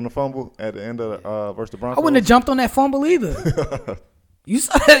not jumping on the fumble at the end of versus the Broncos. I wouldn't have jumped on that fumble either. You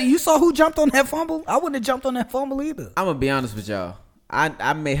saw who jumped on that fumble? I wouldn't have jumped on that fumble either. I'm gonna be honest with y'all.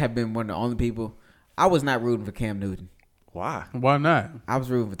 I may have been one of the only people. I was not rooting for Cam Newton. Why? Why not? I was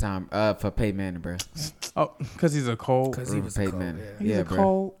rooting for Peyton Manning, bro. Oh, because he's a cold. Because he was Peyton cold, Manning. yeah. He's Yeah, a bro.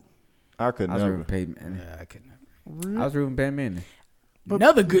 cold. I could I was never. rooting for Peyton Manning. Yeah, I couldn't. I was rooting for Peyton Manning.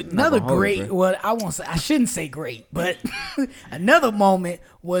 Another gonna hold great. it, bro. Well, I shouldn't say great, but another moment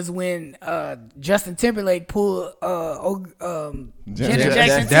was when Justin Timberlake pulled Janet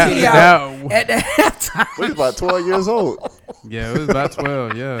Jackson's titty out at the halftime. He's about 12 years old. Yeah, it was about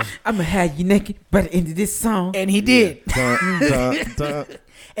 12. Yeah. I'm gonna have you naked by the end of this song. And he did. Dun, dun, dun.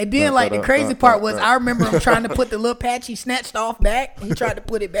 And then, like, the crazy part was, I remember him trying to put the little patch he snatched off back. He tried to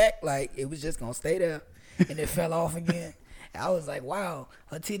put it back, like, it was just going to stay there. And it fell off again. I was like, wow,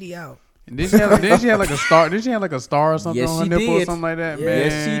 her titty out. And did she have like a star? Did she have like a star or something Yes, on her she nipple or did. something like that? Yeah. Man.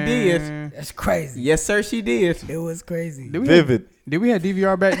 Yes, she did. That's crazy. Yes, sir, she did. It was crazy. Did we Vivid. Did we have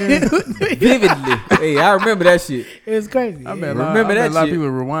DVR back then? Vividly. Hey, I remember that shit. It was crazy. I Yeah. bet Remember a that lot of shit. people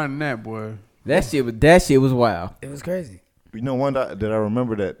rewinding that, boy. That shit was wild. It was crazy. You know, one that I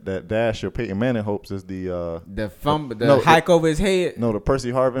remember that dash or Peyton Manning hopes is the hike over his head. No, the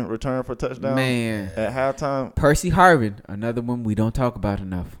Percy Harvin return for touchdown. Man, at halftime. Percy Harvin, another one we don't talk about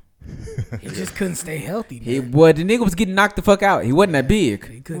enough. He just couldn't stay healthy. The nigga was getting knocked the fuck out. He wasn't that big.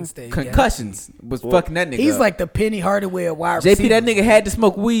 He couldn't stay. Concussions was fucking that nigga. He's up. like the Penny Hardaway of wide JP, receivers. that nigga had to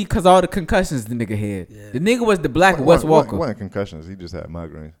smoke weed because all the concussions the nigga had. Yeah. The nigga was the black Wes Walker. It wasn't concussions. He just had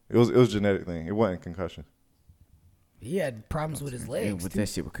migraines. It was a genetic thing. It wasn't concussions. He had problems with his legs. With that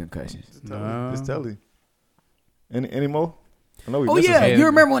shit with concussions. Just tell you. Any more? I know you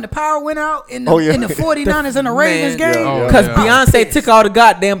remember when the power went out in the 49ers and the Ravens game? Because Beyonce took all the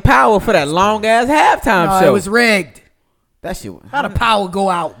goddamn power for that long ass halftime show. It was rigged. That shit. How the power go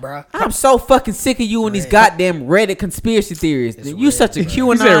out, bro? I'm so fucking sick of you and these goddamn Reddit conspiracy theories. You such a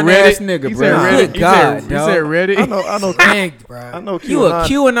QAnon ass nigga, bro. Good God, he said Reddit. I know, rigged, bro. I know. You a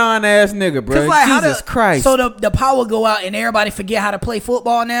QAnon ass nigga, bro. Like, Jesus Christ. So the power go out and everybody forget how to play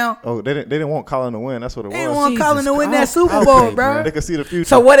football now. Oh, they didn't want Colin to win. That's what it was. They didn't want Colin to win that Super Bowl, bro. They could see the future.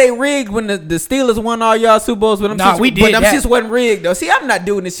 So what they rigged when the Steelers won all y'all Super Bowls with them? Nah, we did but them that. shits wasn't rigged though. See, I'm not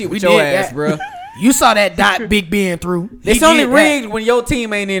doing this shit with your ass, bro. You saw that dot Big Ben through. It's only rigged when your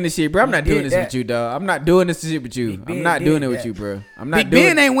team ain't in the shit, bro. I'm not doing this with you, dog. I'm not doing this shit with you. I'm not doing it with you, bro. I'm not Big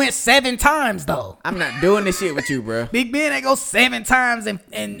Ben ain't went 7 times though. I'm not doing this shit with you, bro. Big Ben ain't go 7 times in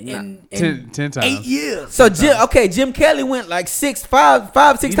 10 times. 8 years. So Jim Kelly went like 6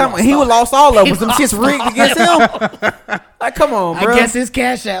 times. He lost all of them. Some shit's rigged against him. Like, come on, bro. I guess his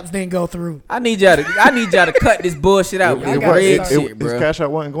cash apps didn't go through. I need y'all to cut this bullshit out with this rigged shit, bro. His cash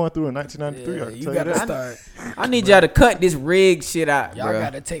out wasn't going through in 1993. You gotta start. I need y'all to cut this rigged shit out, Y'all bro.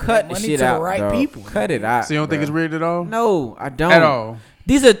 gotta take cut that money shit to out, the right dog. people. Cut it out. So you don't think it's rigged at all? No, I don't. At all.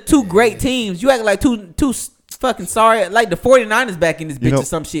 These are two great teams. You act like two fucking sorry, like the 49ers back in this bitch or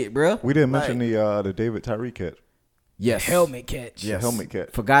some shit, bro. We didn't mention the David Tyree catch. Yes. Helmet catch. Yes. Helmet catch.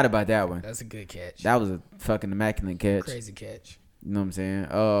 Forgot about that one. That's a good catch. That was a fucking immaculate catch. Crazy catch. You know what I'm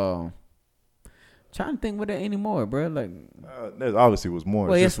saying? Trying to think with that anymore, bro. Like, there obviously was more.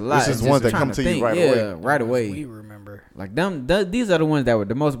 Well, it's a lot. This is ones that come to you right away. Right away. We remember. Like these are the ones that were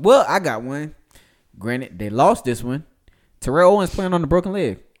the most. Well, I got one. Granted, they lost this one. Terrell Owens playing on the broken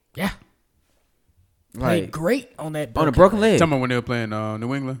leg. Yeah. Like, played great on that on the broken leg. Talking about when they were playing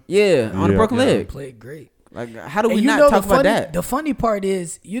New England. Yeah, on the broken leg. Played great. Like, how do we not talk about that? The funny part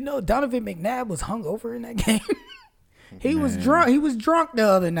is, Donovan McNabb was hungover in that game. He was drunk. He was drunk the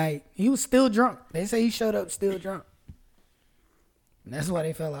other night. He was still drunk. They say he showed up still drunk. And that's why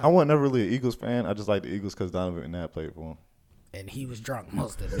they fell out. I wasn't never really an Eagles fan. I just like the Eagles because Donovan McNabb played for him. And he was drunk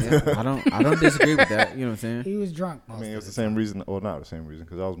most of the time. I don't disagree with that. You know what I'm saying? He was drunk most of the time. It was the same reason. Well, not the same reason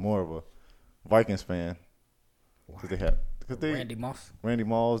because I was more of a Vikings fan. Because Randy Moss. Randy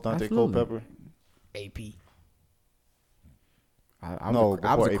Moss, Dante Culpepper. AP. I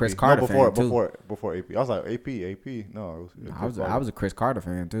was a Chris Carter fan too. Before AP, I was like AP. No, I was a Chris Carter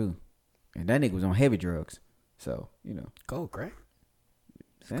fan too, and that nigga was on heavy drugs. So Coke, right?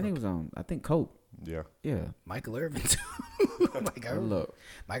 That nigga was on, I think, coke. Yeah. Michael Irvin too.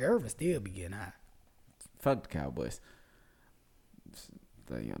 Michael Irvin still be getting high. Fuck the Cowboys.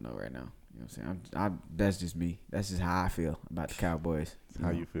 So y'all know right now. You know what I'm saying? That's just me. That's just how I feel about the Cowboys. How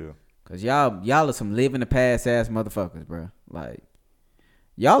you feel? Cause y'all are some live in the past ass motherfuckers, bro. Like.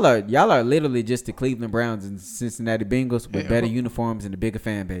 Y'all are literally just the Cleveland Browns and Cincinnati Bengals with better uniforms and a bigger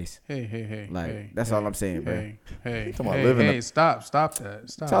fan base. Hey. Like, that's all I'm saying, bro. Stop that.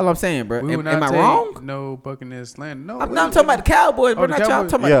 Stop. That's all I'm saying, bro. Am I wrong? No Buccaneers slander. No, I'm talking about the Cowboys, bro. I'm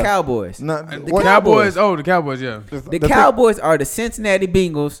talking about the Cowboys. The Cowboys. Oh, the Cowboys, yeah. The Cowboys are the Cincinnati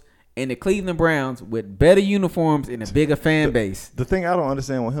Bengals and the Cleveland Browns with better uniforms and a bigger fan base. The thing I don't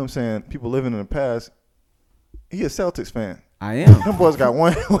understand with him saying people living in the past, he a Celtics fan. I am. Them boys got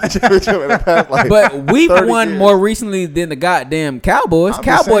one championship in the past, like, but we've won years. More recently than the goddamn Cowboys.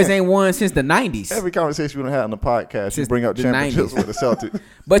 Cowboys ain't won since the 90s. Every conversation we done had on the podcast, you bring up championships with the Celtics.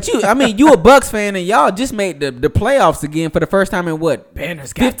 But you a Bucks fan, and y'all just made the playoffs again for the first time in what?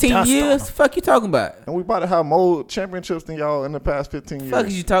 Banners got 15 years? Fuck you talking about? And we about to have more championships than y'all in the past 15 years. Fuck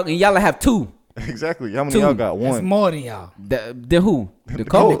is you talking? Y'all have 2. Exactly. How many of y'all got one? That's more than y'all. The who? The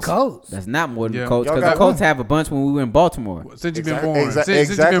Colts. The Colts. That's not more than the Colts because the Colts have a bunch when we were in Baltimore. Since you've been born.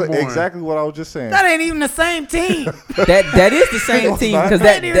 Exactly what I was just saying. That ain't even the same team. that is the same team because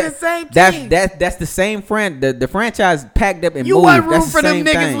that ain't even the same team. That's the same the franchise packed up and you moved. wasn't room that's for the them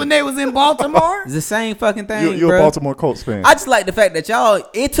niggas thing. when they was in Baltimore. It's the same fucking thing. You're bro. a Baltimore Colts fan. I just like the fact that y'all.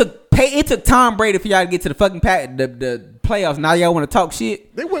 It took It took Tom Brady for y'all to get to the fucking the playoffs. Now y'all want to talk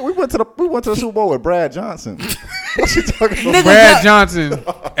shit? We went to the Super Bowl with Brad Johnson. What you talking about? Brad Johnson,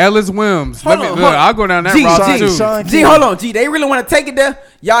 Ellis Wims. I'll go down that route too. G, hold on, G. They really want to take it there?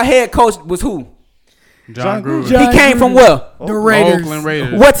 Y'all head coach was who? John Gruden. He came from where? The Raiders. Oakland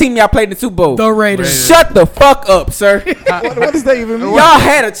Raiders. What team y'all played in the Super Bowl? The Raiders. Shut the fuck up, sir. What does that even mean? Y'all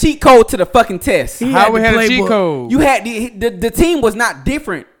had a cheat code to the fucking test. How we had a cheat code? You had the team was not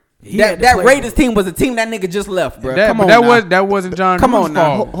different. That Raiders team was a team that nigga just left, bro. Come on, that wasn't John Gruden's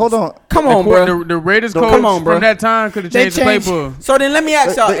fault. Hold on. Come on, bro. The Raiders coach from that time could have changed the playbook. So then let me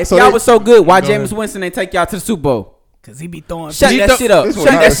ask y'all: if y'all was so good, why Jameis Winston ain't take y'all to the Super Bowl? Cause he be throwing. Shut that shit up.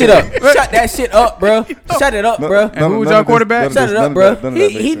 Shut that shit up, bro. Shut it up, bro. And who was y'all quarterback? Shut it up, bro.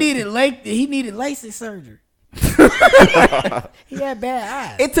 He needed LASIK surgery. He had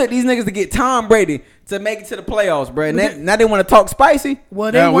bad eyes. It took these niggas to get Tom Brady to make it to the playoffs, bro. And now they want to talk spicy.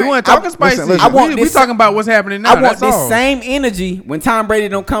 Well, we weren't talking spicy. We talking about what's happening now. I want this same energy when Tom Brady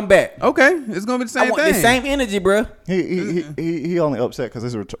don't come back. Okay, it's gonna be the same thing. I want the same energy, bro. He only upset because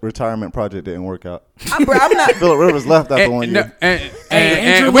his retirement project didn't work out. I'm not. Phillip Rivers left after 1 year.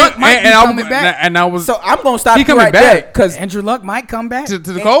 Andrew Luck might be coming back. So I'm gonna stop you right there because Andrew Luck might come back to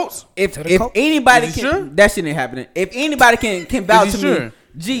the Colts. If anybody can, that shit ain't happening. If anybody can vouch to me.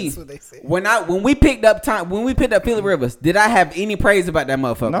 G, when we picked up Phillip Rivers, did I have any praise about that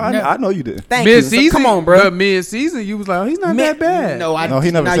motherfucker? No, I know you did. Thank you. So, come on, bro. But mid-season, you was like, he's not that bad. No,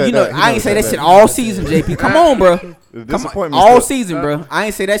 he never said that. I ain't say that shit all season, JP. Come on, bro. All season, bro. I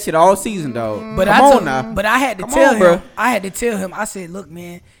ain't say that shit all season, dog. But come on now. But I had to tell him. I had to tell him. I said, look,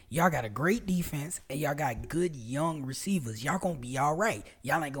 man. Y'all got a great defense and y'all got good young receivers. Y'all gonna be all right.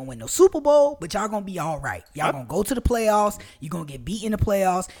 Y'all ain't gonna win no Super Bowl, but y'all gonna be all right. Y'all gonna go to the playoffs. You gonna get beat in the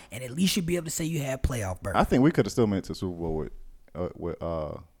playoffs, and at least you'll be able to say you had playoff berth. I think we could have still made it to the Super Bowl with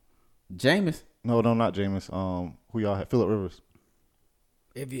Jameis. No, not Jameis. Who y'all had? Phillip Rivers.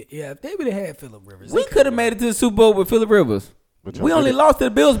 If they would have had Phillip Rivers, we could have made it to the Super Bowl with Phillip Rivers. We only lost to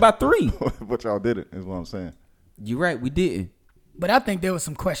the Bills by 3. But y'all didn't, is what I'm saying. You're right, we didn't. But I think there was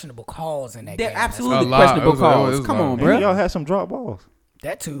some questionable calls in that game. Absolutely questionable calls. Come on, bro. Y'all had some drop balls.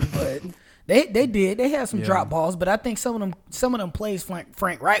 That too, but they did. They had some drop balls, but I think some of them plays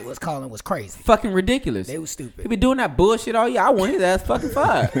Frank Wright was calling was crazy. Fucking ridiculous. They was stupid. He been doing that bullshit all year. I want his ass fucking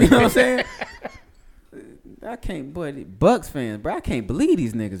fired. You know what I'm saying? I can't, boy. Bucks fans, bro. I can't believe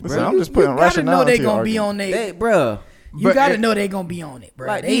these niggas, bro. Listen, I'm just putting rationale into your argument. Bro. You gotta know they gonna be on it, bro.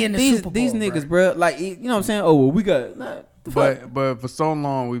 Like they in the Super Bowl, these niggas, bro. Like, you know what I'm saying? Oh, well, we got. But for so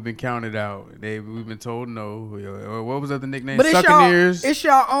long we've been counted out. We've been told no. What was that the nickname? But Succaneers. It's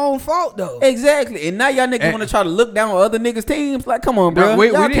your own fault though. Exactly. And now y'all niggas want to try to look down on other niggas' teams. Like, come on, bro.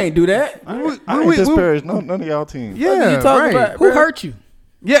 Y'all can't do that. I ain't disparage none of y'all teams. Yeah, you talking about, who hurt you?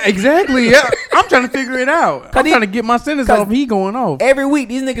 Yeah, exactly. Yeah, I'm trying to figure it out. I'm trying to get my sentence off. He going off every week.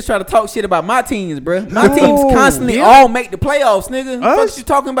 These niggas try to talk shit about my teams, bro. My teams constantly all make the playoffs, nigga. What you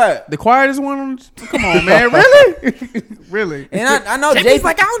talking about? The quietest one. Come on, man. Really, really. And I know JP's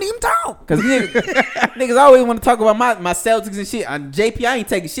like I don't even talk because niggas always want to talk about my Celtics and shit. JP, I ain't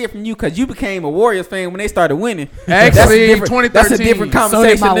taking shit from you because you became a Warriors fan when they started winning. Actually, 2013. That's a different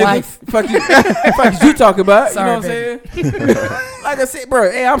conversation, so nigga. Wife. Fuck you talking about? Sorry, you know what I'm saying? Like I said,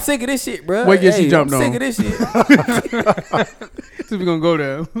 bro. Hey, I'm sick of this shit, bro. What gets you jumped on? I'm sick of this shit. So we gonna go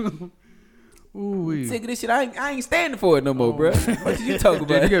there. Ooh, sick of this shit. I ain't standing for it no more, bro. What you talking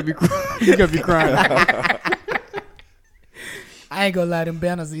about? You gotta be crying. I ain't gonna lie, them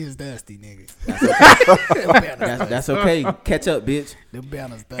banners is dusty, nigga. That's okay. Catch up, bitch. Them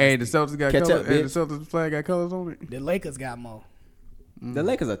banners dusty. Hey, the Celtics got catch colors. up, Hey, the Celtics flag got colors on it. The Lakers got more. The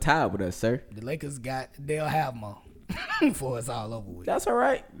Lakers are tied with us, sir. The Lakers they'll have more. Before it's all over with. That's all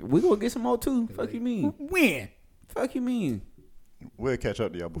right. We gonna get some more too. Fuck you mean? When? Fuck you mean? We'll catch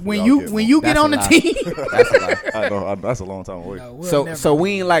up to y'all before when you get on the team. That's a lie. I know that's a long time away. No, so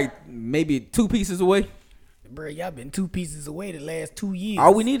we ain't like maybe 2 pieces away. Bro, y'all been 2 pieces away the last 2 years.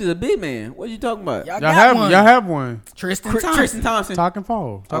 All we need is a big man. What you talking about? Y'all have one. Tristan Thompson. Taco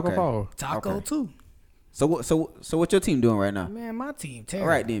Fall. Taco too. So what your team doing right now? Man, my team terrible. All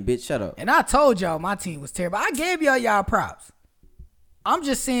right then, bitch, shut up. And I told y'all my team was terrible. I gave y'all props. I'm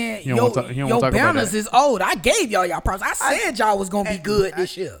just saying, your banners is old. I gave y'all props. I said y'all was gonna be good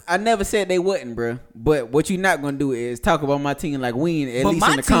this year. I never said they wasn't, bro. But what you not gonna do is talk about my team like we ain't at least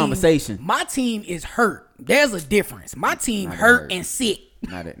in the conversation. My team is hurt. There's a difference. My team hurt and sick.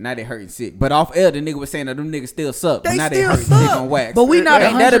 Now they hurting sick. But off air, the nigga was saying that them niggas still suck. They now still hurting suck. sick on wax. But we not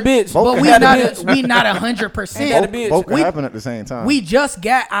Ain't that a bitch? But we not 100%. Both can happen at the same time. We just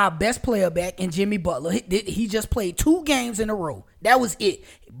got our best player back in Jimmy Butler. He just played 2 games in a row. That was it.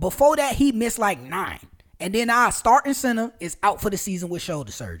 Before that, he missed like 9. And then our starting center is out for the season with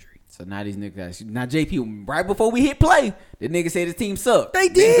shoulder surgery. So now these niggas, now JP, right before we hit play, the nigga said his team sucked. They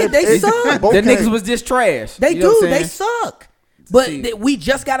did. They suck. The niggas was just trash. They You know what do. I'm They saying? suck. But we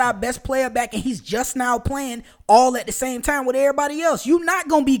just got our best player back, and he's just now playing all at the same time with everybody else. You not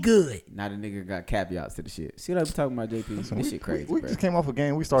gonna be good. Now the nigga got caveats to the shit. See what I'm talking about, JP? This shit crazy, We bro. just came off a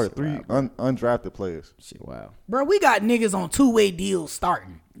game. We started 3 undrafted players. Shit, wow. Bro, we got niggas on 2-way deals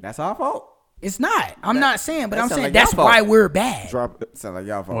starting. That's our fault. It's not. I'm not saying, but that I'm sound saying like y'all that's fault. why we're bad. Sound like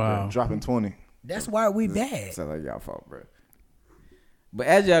y'all fault, Wow. bro. Dropping 20. That's why we bad. Sound like y'all fault, bro. But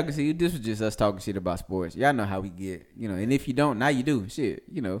as y'all can see, this was just us talking shit about sports. Y'all know how we get, you know. And if you don't, now you do. Shit,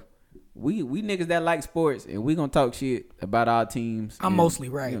 you know. We niggas that like sports, and we gonna talk shit about our teams. I'm and, mostly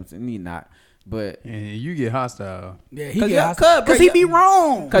right. You know what I'm saying? He not. But And you get hostile. Yeah, Cause he y'all- get cuz, hostile. bro, Cause he y'all- be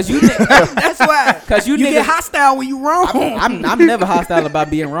wrong. cause you That's why. Cause you get niggas- hostile when you wrong. I'm never hostile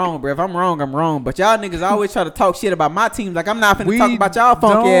about being wrong, bro. If I'm wrong, I'm wrong. But y'all niggas always try to talk shit about my teams. Like I'm not finna We talk about y'all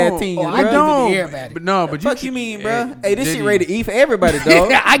funky don't. ass teams. Oh, I bro. don't. Everybody. But no, but Fuck you mean, bro? eh, Hey, this shit JD, rated E for everybody,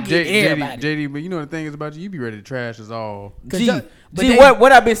 dog. I get everybody. JD, but you know the thing is about you be ready to trash us all. G, y'all- but G, they-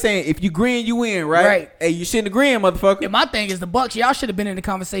 what I've been saying? If you green, you win, right? Right. Hey, you shouldn't agree, motherfucker. And my thing is the Bucks. Y'all should have been in the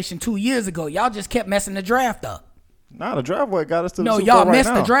conversation 2 years ago. Y'all just kept messing the draft up. Nah, the draft what got us to the No, Super y'all Bowl right messed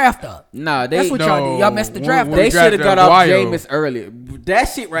now. the draft up. Nah, they That's what y'all did. Y'all messed the draft when up. they we should have drafted got off Adebayo. Jameis earlier. That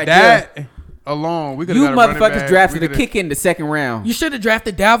shit right there. That alone, we could You have got a running motherfuckers back. drafted We a coulda- kick in the second round. You should have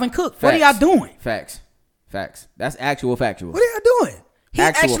drafted Dalvin Cook. What are Facts. y'all doing? Facts. That's actual factual. What are y'all doing? He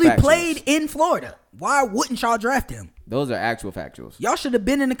Actual actually factuals. played in Florida. Why wouldn't y'all draft him? Those are actual factuals. Y'all should have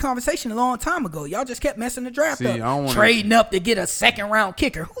been in the conversation a long time ago. Y'all just kept messing the draft See, I up. don't wanna- Trading up to get a second round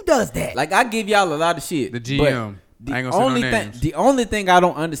kicker. Who does that? Like I give y'all a lot of shit. The but GM. The I ain't gonna say no only names. the only thing I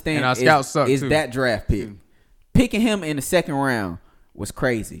don't understand And our scouts suck, is too. that draft pick. Picking him in the second round was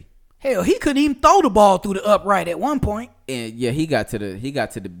crazy. Hell, he couldn't even throw the ball through the upright at one point. And yeah, he got to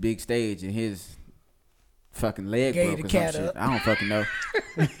the big stage and his fucking leg Gave broke the or some cat shit. up. I don't fucking know.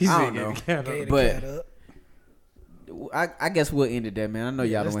 He I said, don't know. "Yeah, Gave the But- cat up. I guess we'll end it there, man. I know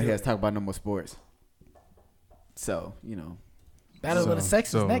y'all don't let's want to do hear it. us talk about no more sports. So, you know. Battle of the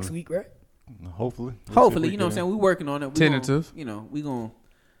Sexes next week, right? Hopefully. Hopefully, you know what I'm saying? We working on it. We Tentative. Gonna, you know, we gonna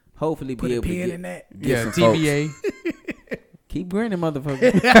hopefully Put be a able to pin get, in that. get Yeah, some folks. TBA. Keep grinning,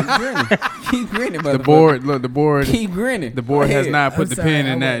 motherfucker. Keep grinning. Keep grinning, motherfucker. The board. Look, the board. Keep grinning. The board Go has ahead. not put I'm the sorry, pin I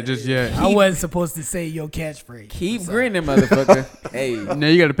in that wasn't- just yet. I wasn't supposed to say your catchphrase. Keep grinning, motherfucker. Hey, Now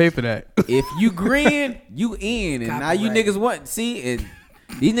you got to pay for that. if you grin, you in, and now you Copyright. niggas want see, and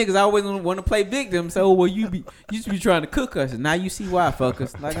these niggas always want to play victim. So well, you used to be trying to cook us, and now you see why,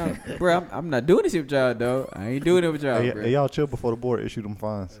 fuckers. Like, I'm not doing this shit with y'all, though. I ain't doing it with y'all, Hey, bro. hey, y'all chill before the board issue them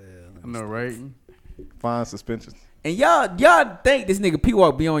fines. I know, right? Fines, suspensions. And y'all think this nigga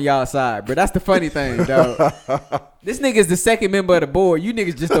P-Walk be on y'all side, bro. That's the funny thing, dog. This nigga is the second member of the board. You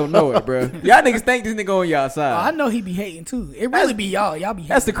niggas just don't know it, bro. Y'all niggas think this nigga on y'all Oh, I side. know he be hating too. It really be y'all. Y'all be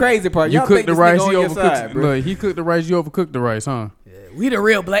hating. That's the crazy part. You Y'all cook think the this rice, nigga he on your overcooked. side, bro. Look, he cooked the rice, you overcooked the rice, huh? We the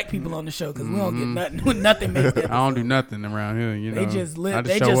real black people on the show because we don't get nothing. Nothing makes that. I don't do nothing around here, you know. They just I live.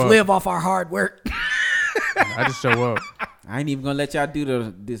 They show just up. live off our hard work. I just show up. I ain't even gonna let y'all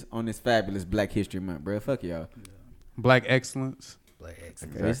do this on this fabulous Black History Month, bro. Fuck y'all. Black excellence. It's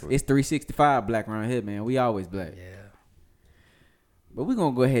 365 black around here, man. We always black. Yeah. But we're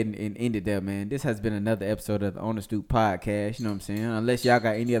going to go ahead and end it there, man. This has been another episode of the On the Stoop podcast. You know what I'm saying? Unless y'all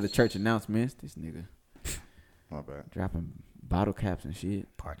got any other church announcements. This nigga My bad. dropping bottle caps and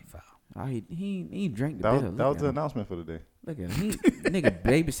shit. Party foul. Oh, he drank the That bitter. was, that was the announcement for the day. Look at him. He nigga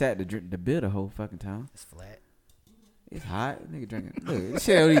babysat the bitter the whole fucking time. It's flat. It's hot. Nigga drinking. Look, this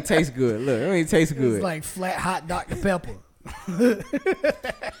shit don't even taste good. Look, it don't even taste good. It's like flat hot Dr. Pepper.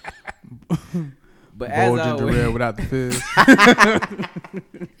 But as Bold ginger always, ale without the fizz.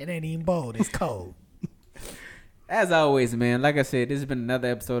 It ain't even bold. It's cold. as always, man, like I said, this has been another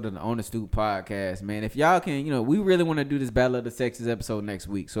episode of the On the Stoop podcast, man. If y'all can, you know, we really want to do this Battle of the Sexes episode next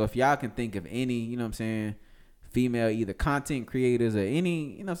week. So if y'all can think of any, you know what I'm saying, female either content creators or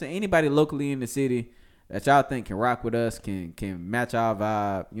any, you know what I'm saying, anybody locally in the city that y'all think can rock with us, can match our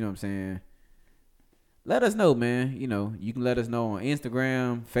vibe, you know what I'm saying, let us know, man. You know, you can let us know on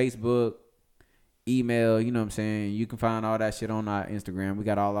Instagram, Facebook, email, you know what I'm saying. You can find all that shit on our Instagram. We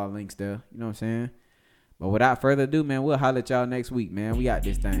got all our links there, you know what I'm saying. But without further ado, man, we'll holler at y'all next week, man. We out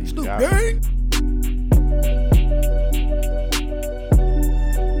this thing. Stoop gang.